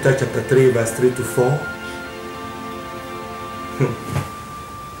 2 Peter chapter 3 verse 3 to 4?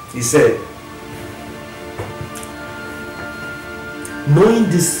 He said, knowing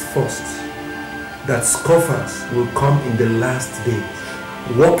this first, that scoffers will come in the last days,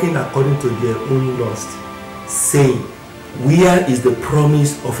 walking according to their own lust, saying, where is the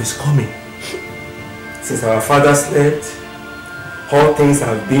promise of his coming? Since our fathers slept, all things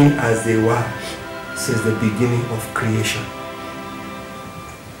have been as they were since the beginning of creation.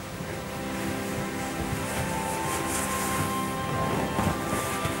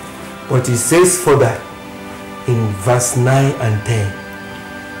 But he says further in verse 9 and 10,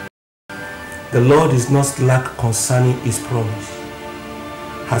 the Lord is not slack concerning his promise,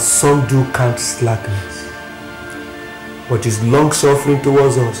 as some do count slackness, but is long-suffering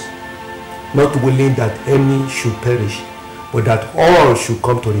towards us, not willing that any should perish, but that all should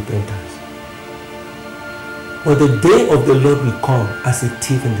come to repentance. But the day of the Lord will come as a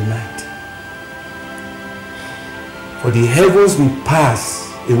thief in the night. For the heavens will pass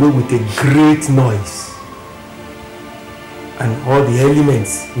away with a great noise, and all the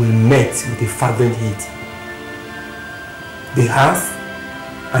elements will melt with a fervent heat. The earth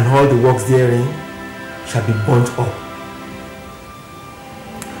and all the works therein shall be burnt up.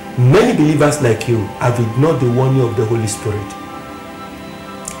 Many believers like you have ignored the warning of the Holy Spirit,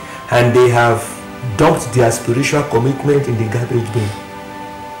 and they have dumped their spiritual commitment in the garbage bin.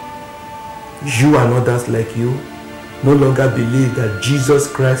 You and others like you no longer believe that Jesus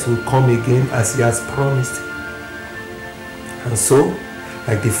Christ will come again as he has promised. And so,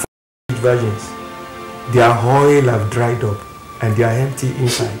 like the virgins, their oil have dried up and they are empty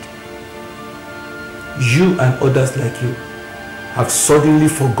inside. You and others like you have suddenly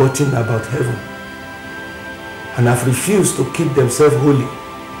forgotten about heaven and have refused to keep themselves holy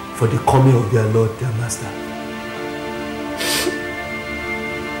for the coming of their Lord, their Master.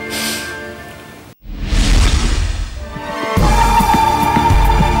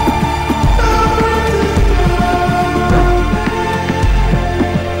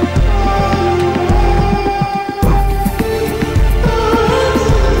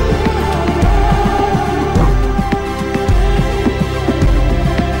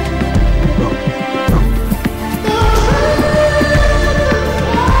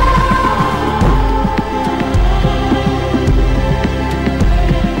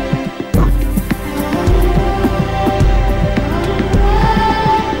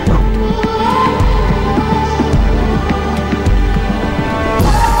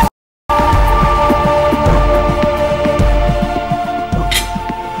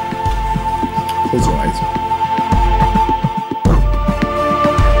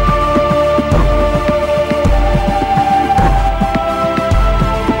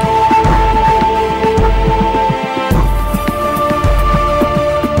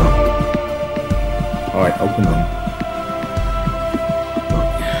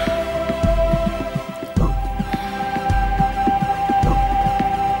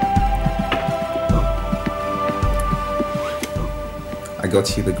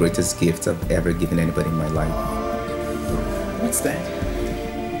 got you the greatest gift I've ever given anybody in my life. What's that?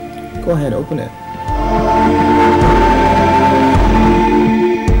 Go ahead, open it.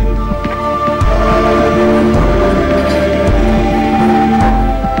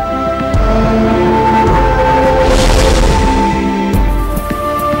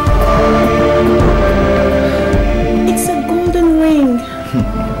 It's a golden ring.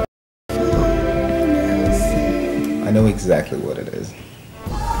 I know exactly what it is.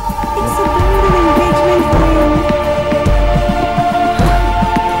 It's a golden engagement ring.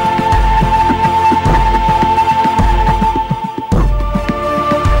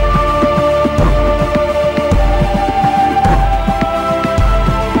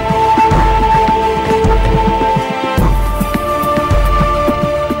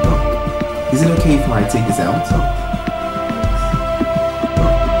 Is it okay if I take this out?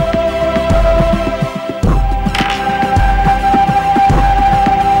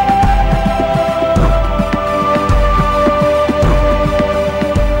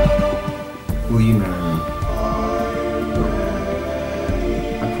 Will you marry me?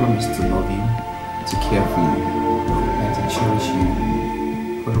 I promise to love you, to care for you, and to cherish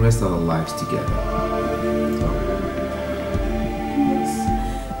you for the rest of our lives together.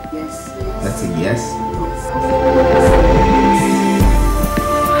 Yes. That's a yes?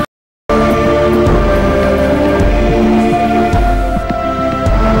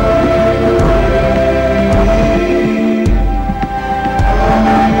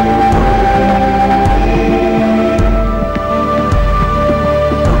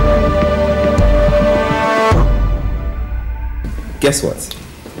 Guess what?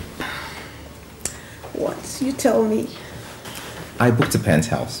 What? You tell me. I booked a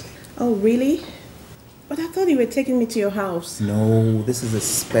penthouse. Oh, really? But I thought you were taking me to your house. No, this is a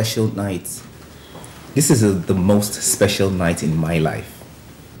special night. This is the most special night in my life.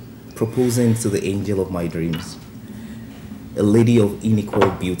 Proposing to the angel of my dreams. A lady of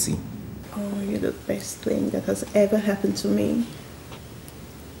unequal beauty. Oh, you're the best thing that has ever happened to me.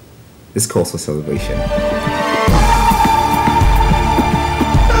 This calls for celebration.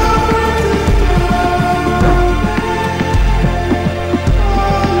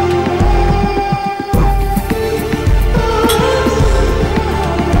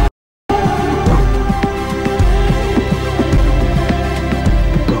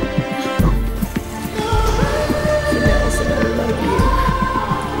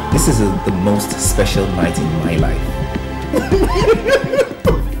 This is the most special night in my life.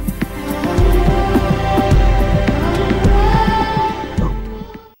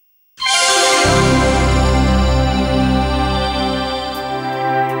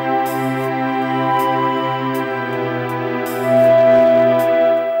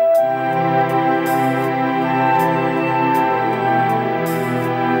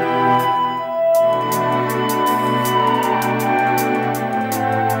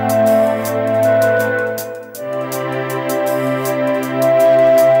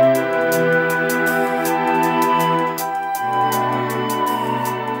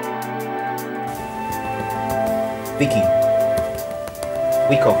 Vicky,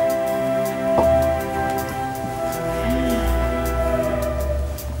 wake up.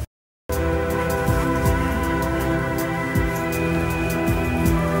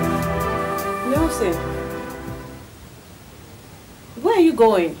 Nelson, where are you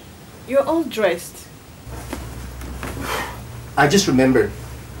going? You're all dressed. I just remembered.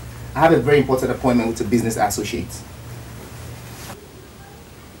 I have a very important appointment with a business associate.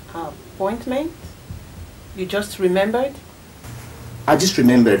 Appointment? You just remembered? I just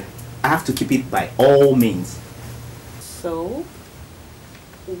remembered. I have to keep it by all means. So,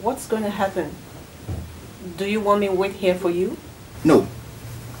 what's going to happen? Do you want me to wait here for you? No,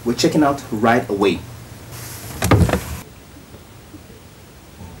 we're checking out right away.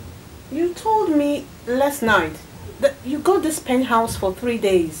 You told me last night that you got this penthouse for 3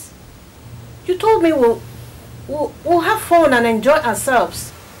 days. You told me we'll have fun and enjoy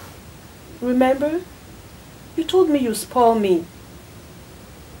ourselves. Remember? You told me you spoil me.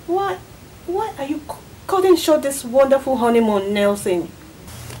 Why are you cutting short this wonderful honeymoon, Nelson?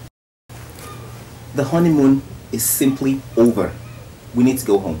 The honeymoon is simply over. We need to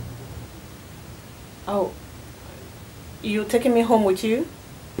go home. Oh, you taking me home with you?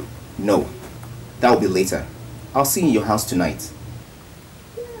 No, that will be later. I'll see you in your house tonight.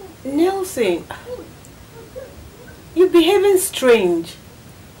 Nelson, you're behaving strange.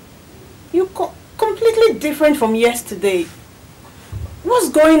 You're completely different from yesterday. What's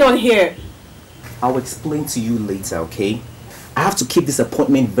going on here? I'll explain to you later, okay? I have to keep this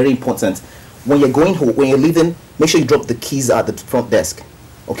appointment very important. When you're going home, when you're leaving, make sure you drop the keys at the front desk,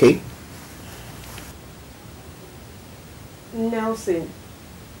 okay? Nelson,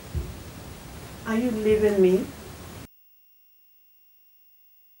 are you leaving me?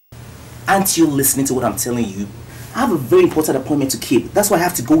 Aren't you listening to what I'm telling you? I have a very important appointment to keep. That's why I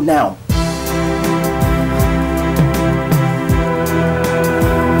have to go now.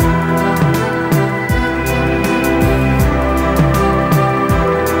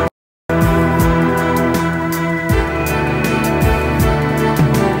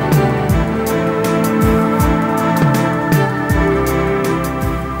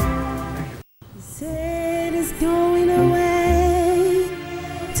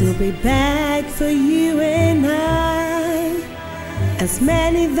 Be back for you and I. As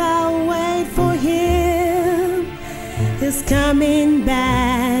many that wait for him is coming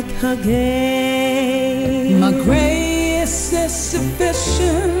back again. My grace is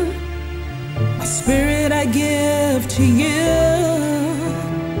sufficient. My spirit I give to you.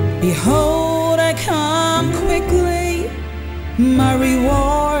 Behold, I come quickly. My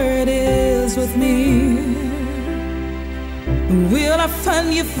reward is with me. Will I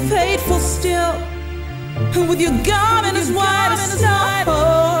find you faithful still? And with your garment as white as snow?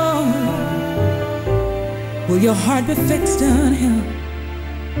 Will your heart be fixed on him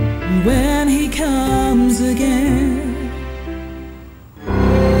when he comes again?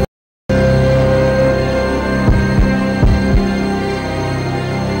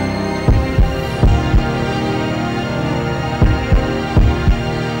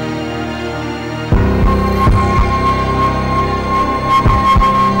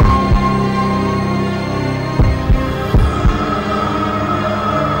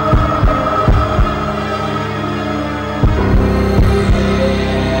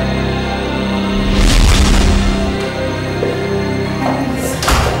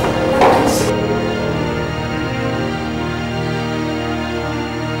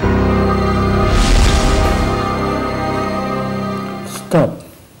 Stop,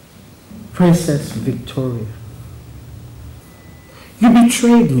 Princess Victoria. You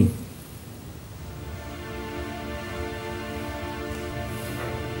betrayed me.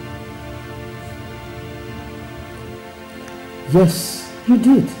 Yes, you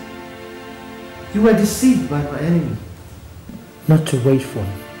did. You were deceived by my enemy not to wait for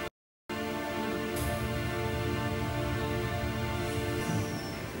me.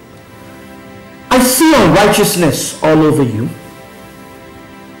 I see unrighteousness all over you.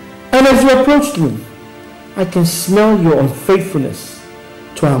 And as you approached me, I can smell your unfaithfulness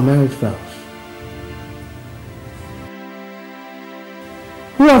to our marriage vows.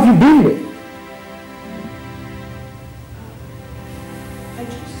 Who have you been with? I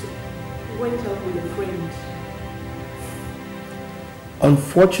just went out with a friend.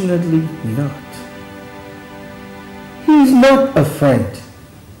 Unfortunately not. He is not a friend.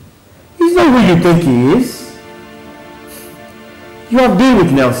 He's not who you think he is. You have been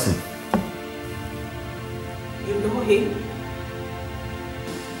with Nelson. You know him?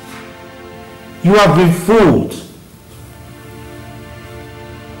 You have been fooled.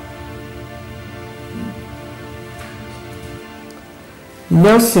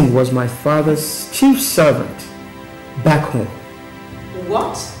 Nelson was my father's chief servant back home.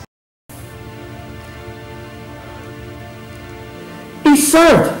 What? He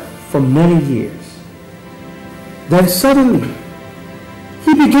served for many years. Then suddenly,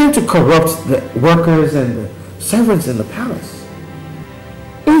 he began to corrupt the workers and the servants in the palace,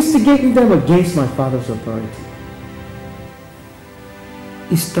 instigating them against my father's authority.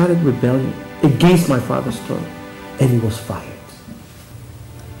 He started rebellion against my father's throne, and he was fired.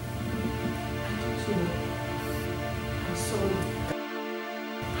 I'm sorry.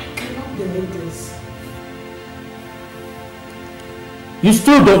 I cannot believe this. You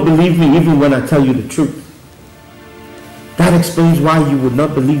still don't believe me even when I tell you the truth. That explains why you would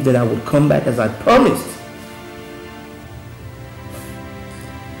not believe that I would come back as I promised.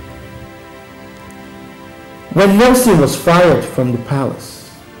 When Nelson was fired from the palace,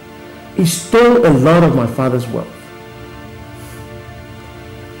 he stole a lot of my father's wealth.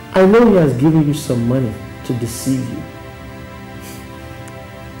 I know he has given you some money to deceive you.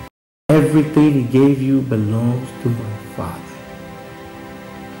 Everything he gave you belongs to my father.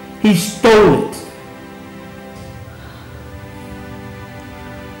 He stole it.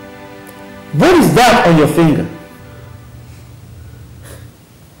 What is that on your finger?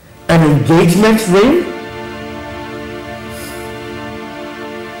 An engagement ring?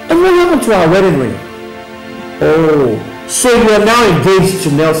 And what happened to our wedding ring? Oh, so you are now engaged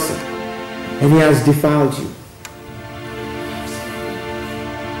to Nelson, and he has defiled you.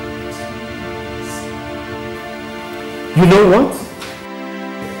 You know what?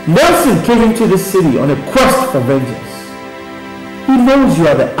 Nelson came into this city on a quest for vengeance. He knows you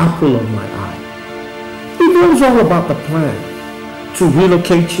are the apple of my eye. He knows all about the plan to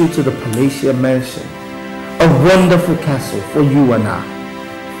relocate you to the palatial mansion, a wonderful castle for you and I.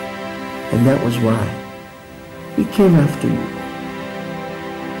 And that was why he came after you,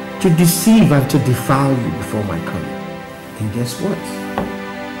 to deceive and to defile you before my coming. And guess what?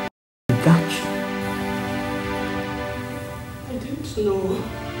 He got you. I didn't know.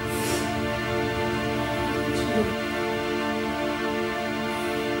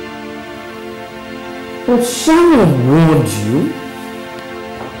 But Sharon warned you.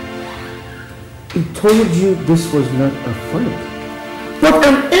 He told you this was not a friend, but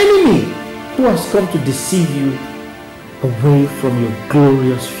an enemy who has come to deceive you away from your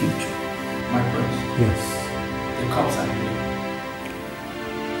glorious future. My prince. Yes. The cups are here.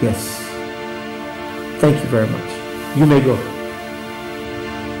 Yes. Thank you very much. You may go.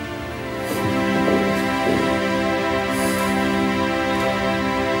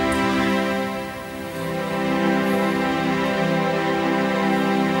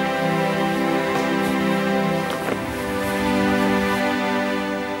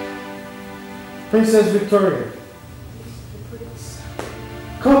 Princess Victoria,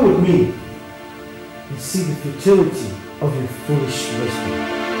 come with me and see the futility of your foolish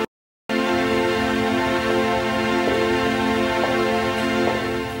wisdom.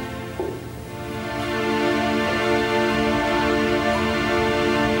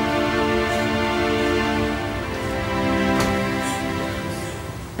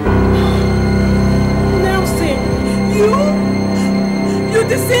 Nelson, you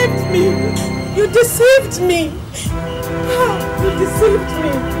deceived me. You deceived me. You deceived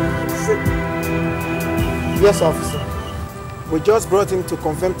me. Yes, officer. We just brought him to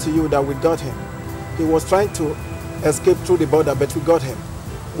confirm to you that we got him. He was trying to escape through the border, but we got him.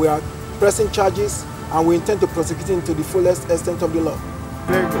 We are pressing charges and we intend to prosecute him to the fullest extent of the law.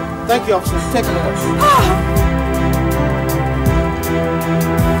 Very good. Thank you, officer. Take him away.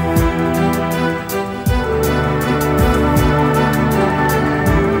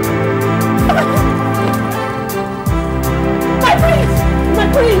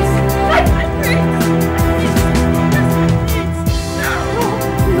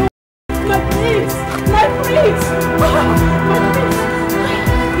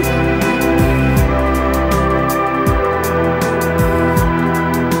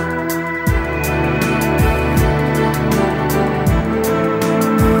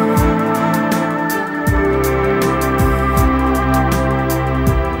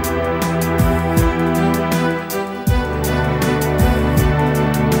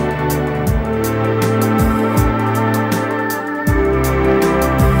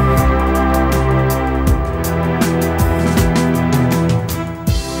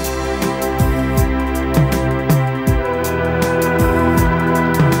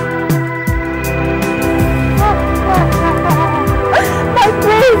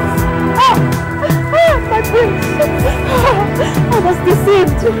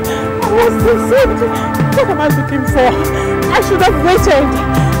 What am I looking for? I should have waited.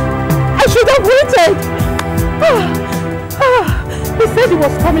 I should have waited. He said he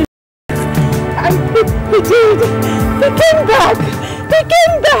was coming. And he did. He came back. He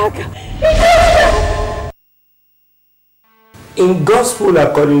came back. He came back. In Gospel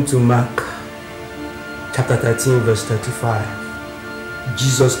according to Mark, chapter 13, verse 35,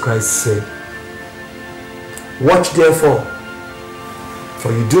 Jesus Christ said, "Watch therefore,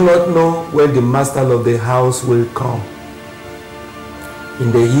 for you do not know when the master of the house will come,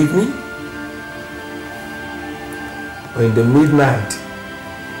 in the evening, or in the midnight,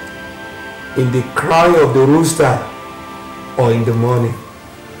 in the cry of the rooster, or in the morning."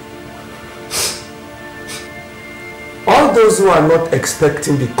 All those who are not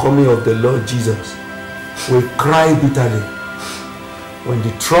expecting the coming of the Lord Jesus will cry bitterly when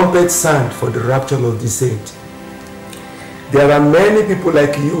the trumpet sound for the rapture of the saints. There are many people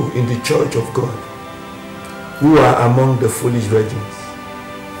like you in the church of God who are among the foolish virgins.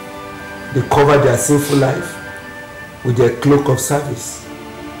 They cover their sinful life with their cloak of service.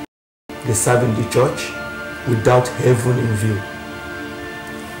 They serve in the church without heaven in view.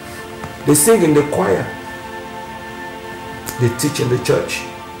 They sing in the choir. They teach in the church.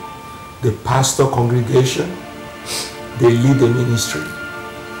 They pastor congregation. They lead the ministry.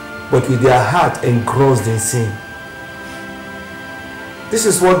 But with their heart engrossed in sin. This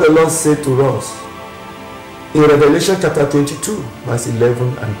is what the Lord said to us in Revelation chapter 22, verse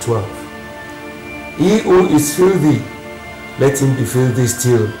 11 and 12. "He who is filthy, let him be filthy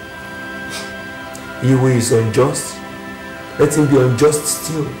still. He who is unjust, let him be unjust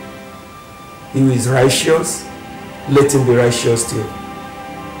still. He who is righteous, let him be righteous still.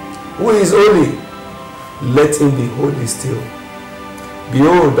 Who is holy, let him be holy still.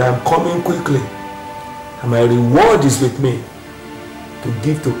 Behold, I am coming quickly, and my reward is with me, to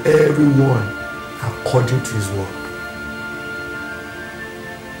give to everyone according to his work."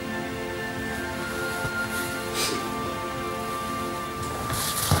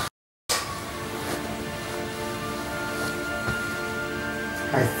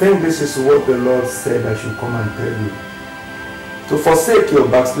 I think this is what the Lord said I should come and tell you. To forsake your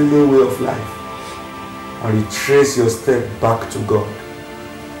backsliding way of life and retrace your step back to God.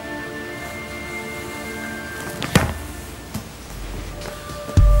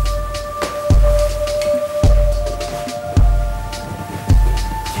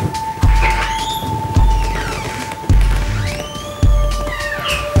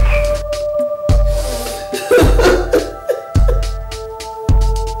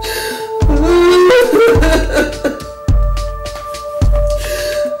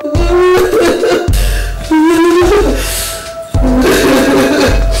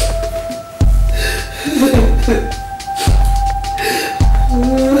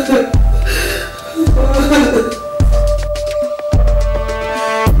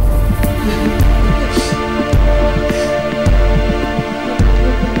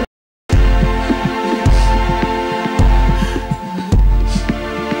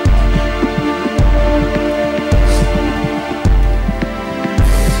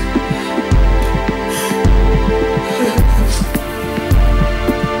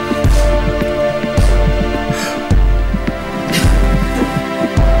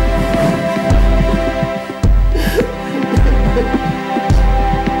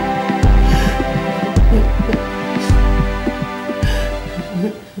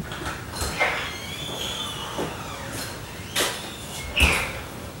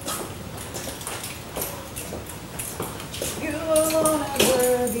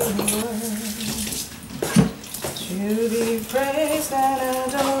 To be praised and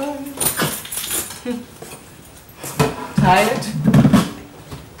adored. Tired?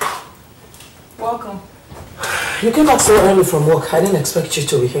 Welcome. You came back so early from work. I didn't expect you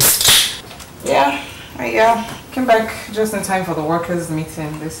to be here. Yeah, I came back just in time for the workers'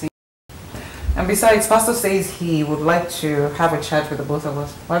 meeting this evening. And besides, Pastor says he would like to have a chat with the both of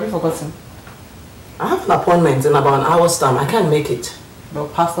us. Why have you forgotten? I have an appointment in about an hour's time. I can't make it. The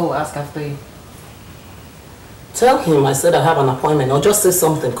pastor will ask after you. Tell him I said I have an appointment, or just say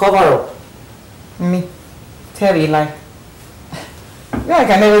something. Cover up. Me? Tell a lie. Yeah, I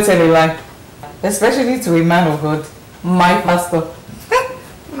can never tell a lie. Especially to a man of God. My pastor.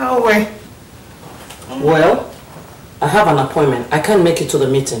 No way. Well, I have an appointment. I can't make it to the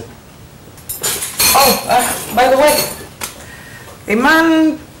meeting. Oh, by the way, a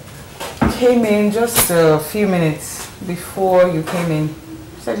man came in just a few minutes before you came in.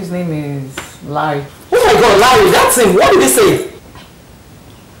 He said his name is Larry. Oh my God, Larry, that's him. What did he say?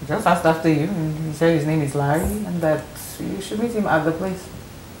 He just asked after you, and he said his name is Larry and that you should meet him at the place.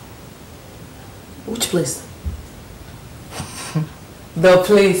 Which place? The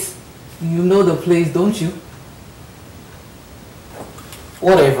place. You know the place, don't you?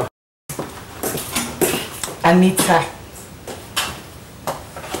 Whatever. Anita.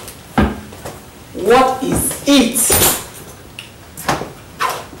 What is it?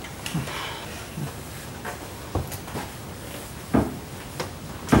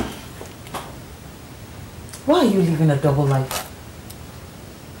 Why are you living a double life?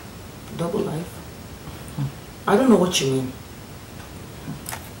 Double life? I don't know what you mean.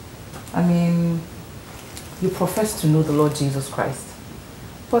 I mean, you profess to know the Lord Jesus Christ,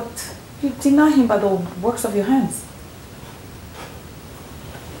 but you deny him by the works of your hands.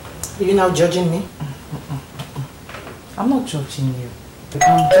 Are you now judging me? I'm not judging you.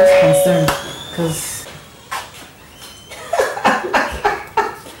 I'm just concerned because...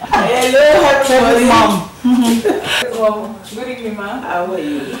 Hello, Mom. Well, good evening, ma. How are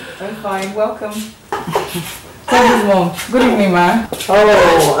you? I'm fine. Welcome. Tell his mom. Good evening, ma.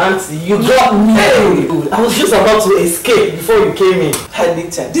 Oh, Auntie, you got me. Hey. I was just about to escape before you came in.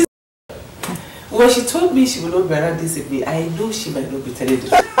 Anita, this... When she told me she would not be around this evening, I know she might not be telling the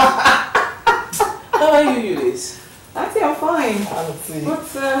truth. How are you, Eunice? Auntie, I'm fine. Auntie. But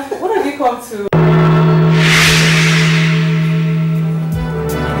what have you come to?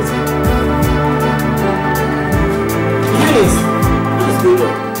 Eunice, what is going on?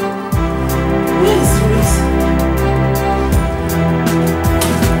 Where is Eunice?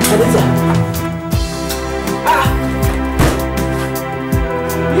 Anita. Ah!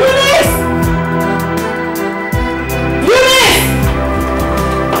 Eunice! Eunice!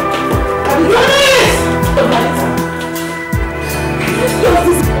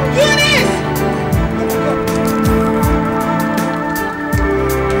 Eunice! Eunice!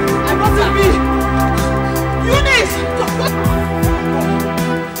 I mustn't be! Eunice!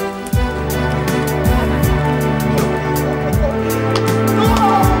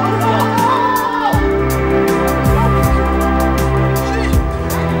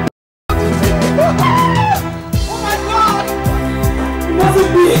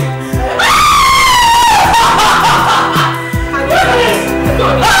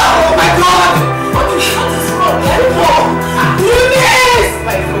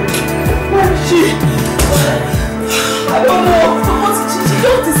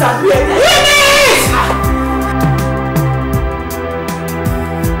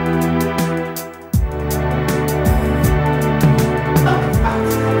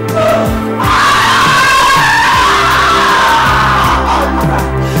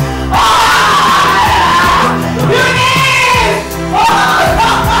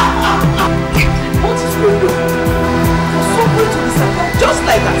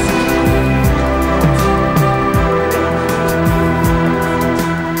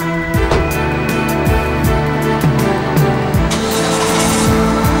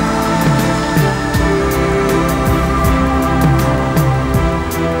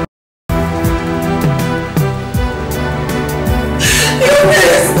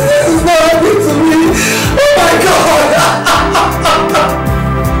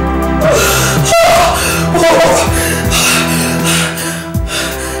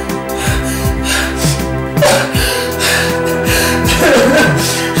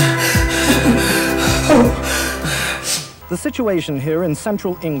 The situation here in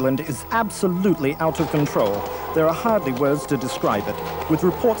central England is absolutely out of control. There are hardly words to describe it. With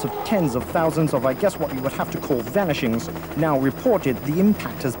reports of tens of thousands of, I guess what you would have to call vanishings, now reported, the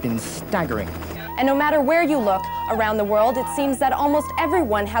impact has been staggering. And no matter where you look around the world, it seems that almost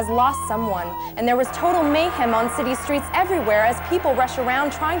everyone has lost someone. And there was total mayhem on city streets everywhere as people rush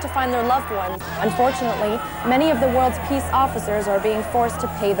around trying to find their loved ones. Unfortunately, many of the world's peace officers are being forced to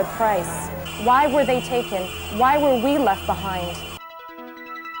pay the price. Why were they taken? Why were we left behind?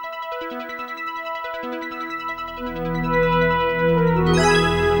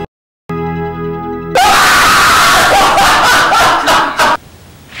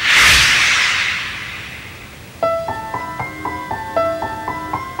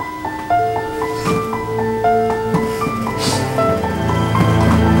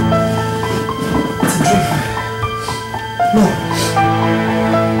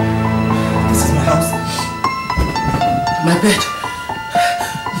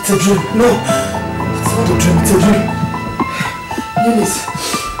 It's a dream. No, it's not a dream. It's a dream. Eunice,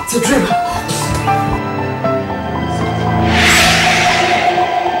 it's a dream.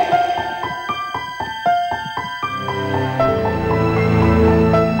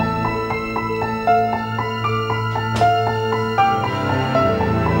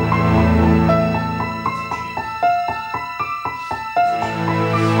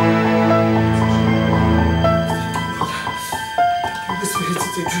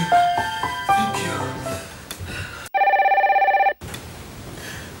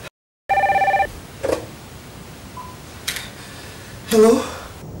 Hello?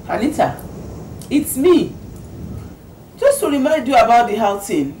 Anita, it's me. Just to remind you about the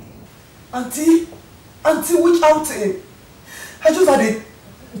outing. Auntie? Auntie, which outing? I just had a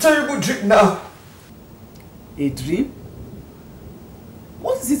terrible dream now. A dream?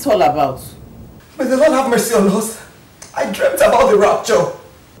 What is it all about? May the Lord have mercy on us. I dreamt about the rapture.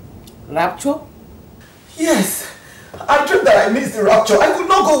 Rapture? Yes. I dreamt that I missed the rapture. I could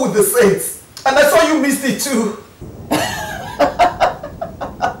not go with the saints. And I saw you missed it too.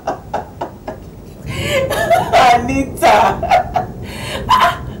 Anita!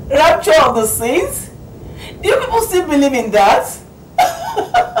 Rapture of the saints? Do you people still believe in that?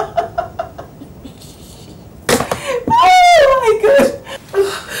 Oh my God!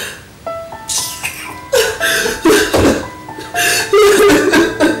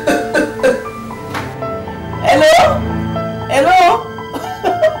 Hello? Hello?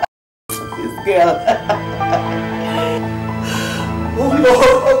 This girl. Oh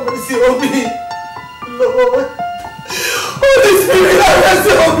Lord, have mercy on me. Lord. Holy Spirit, have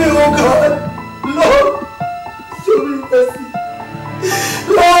mercy on me, oh God. Lord, show me mercy.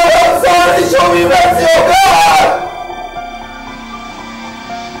 Lord, I'm sorry, show me mercy, oh God.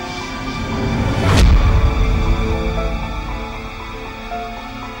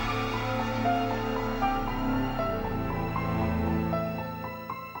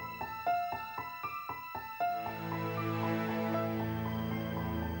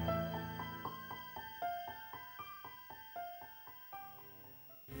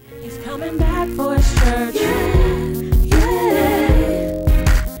 He's coming back for his church. Yeah, yeah.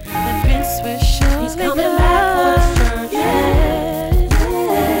 The prince will show. He's coming back for his church. Yeah,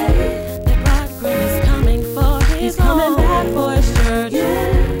 yeah. The bridegroom is coming for his. He's coming back for his church. Yeah,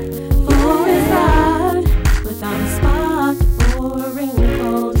 for his bride, without a spot or a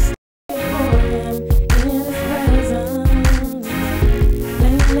wrinkle. For him in his presence.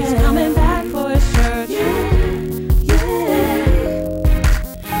 He's coming back for his church. Yeah, yeah.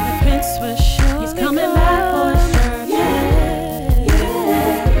 He's coming back for his church. Yeah, yeah.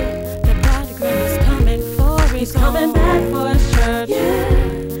 The bridegroom is coming for his. He's coming back for his church. Yeah,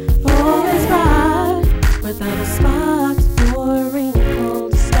 for his bride, without a spot or a wrinkle,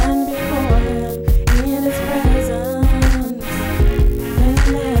 to stand before him in his presence.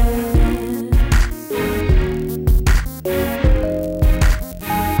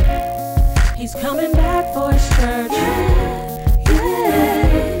 He's coming back for his church.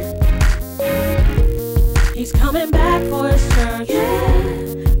 He's coming back for his church. Yeah,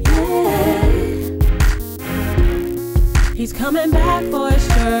 yeah. He's coming back for his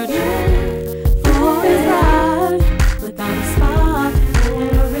church. Yeah, for his bride, without a spot or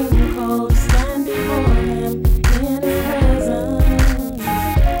a wrinkle, to stand before him in his presence.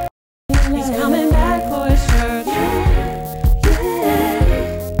 He's coming back for his church. Yeah, yeah.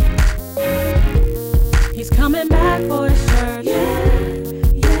 He's coming back for his church. Yeah,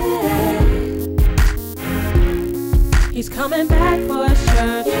 yeah. He's coming back.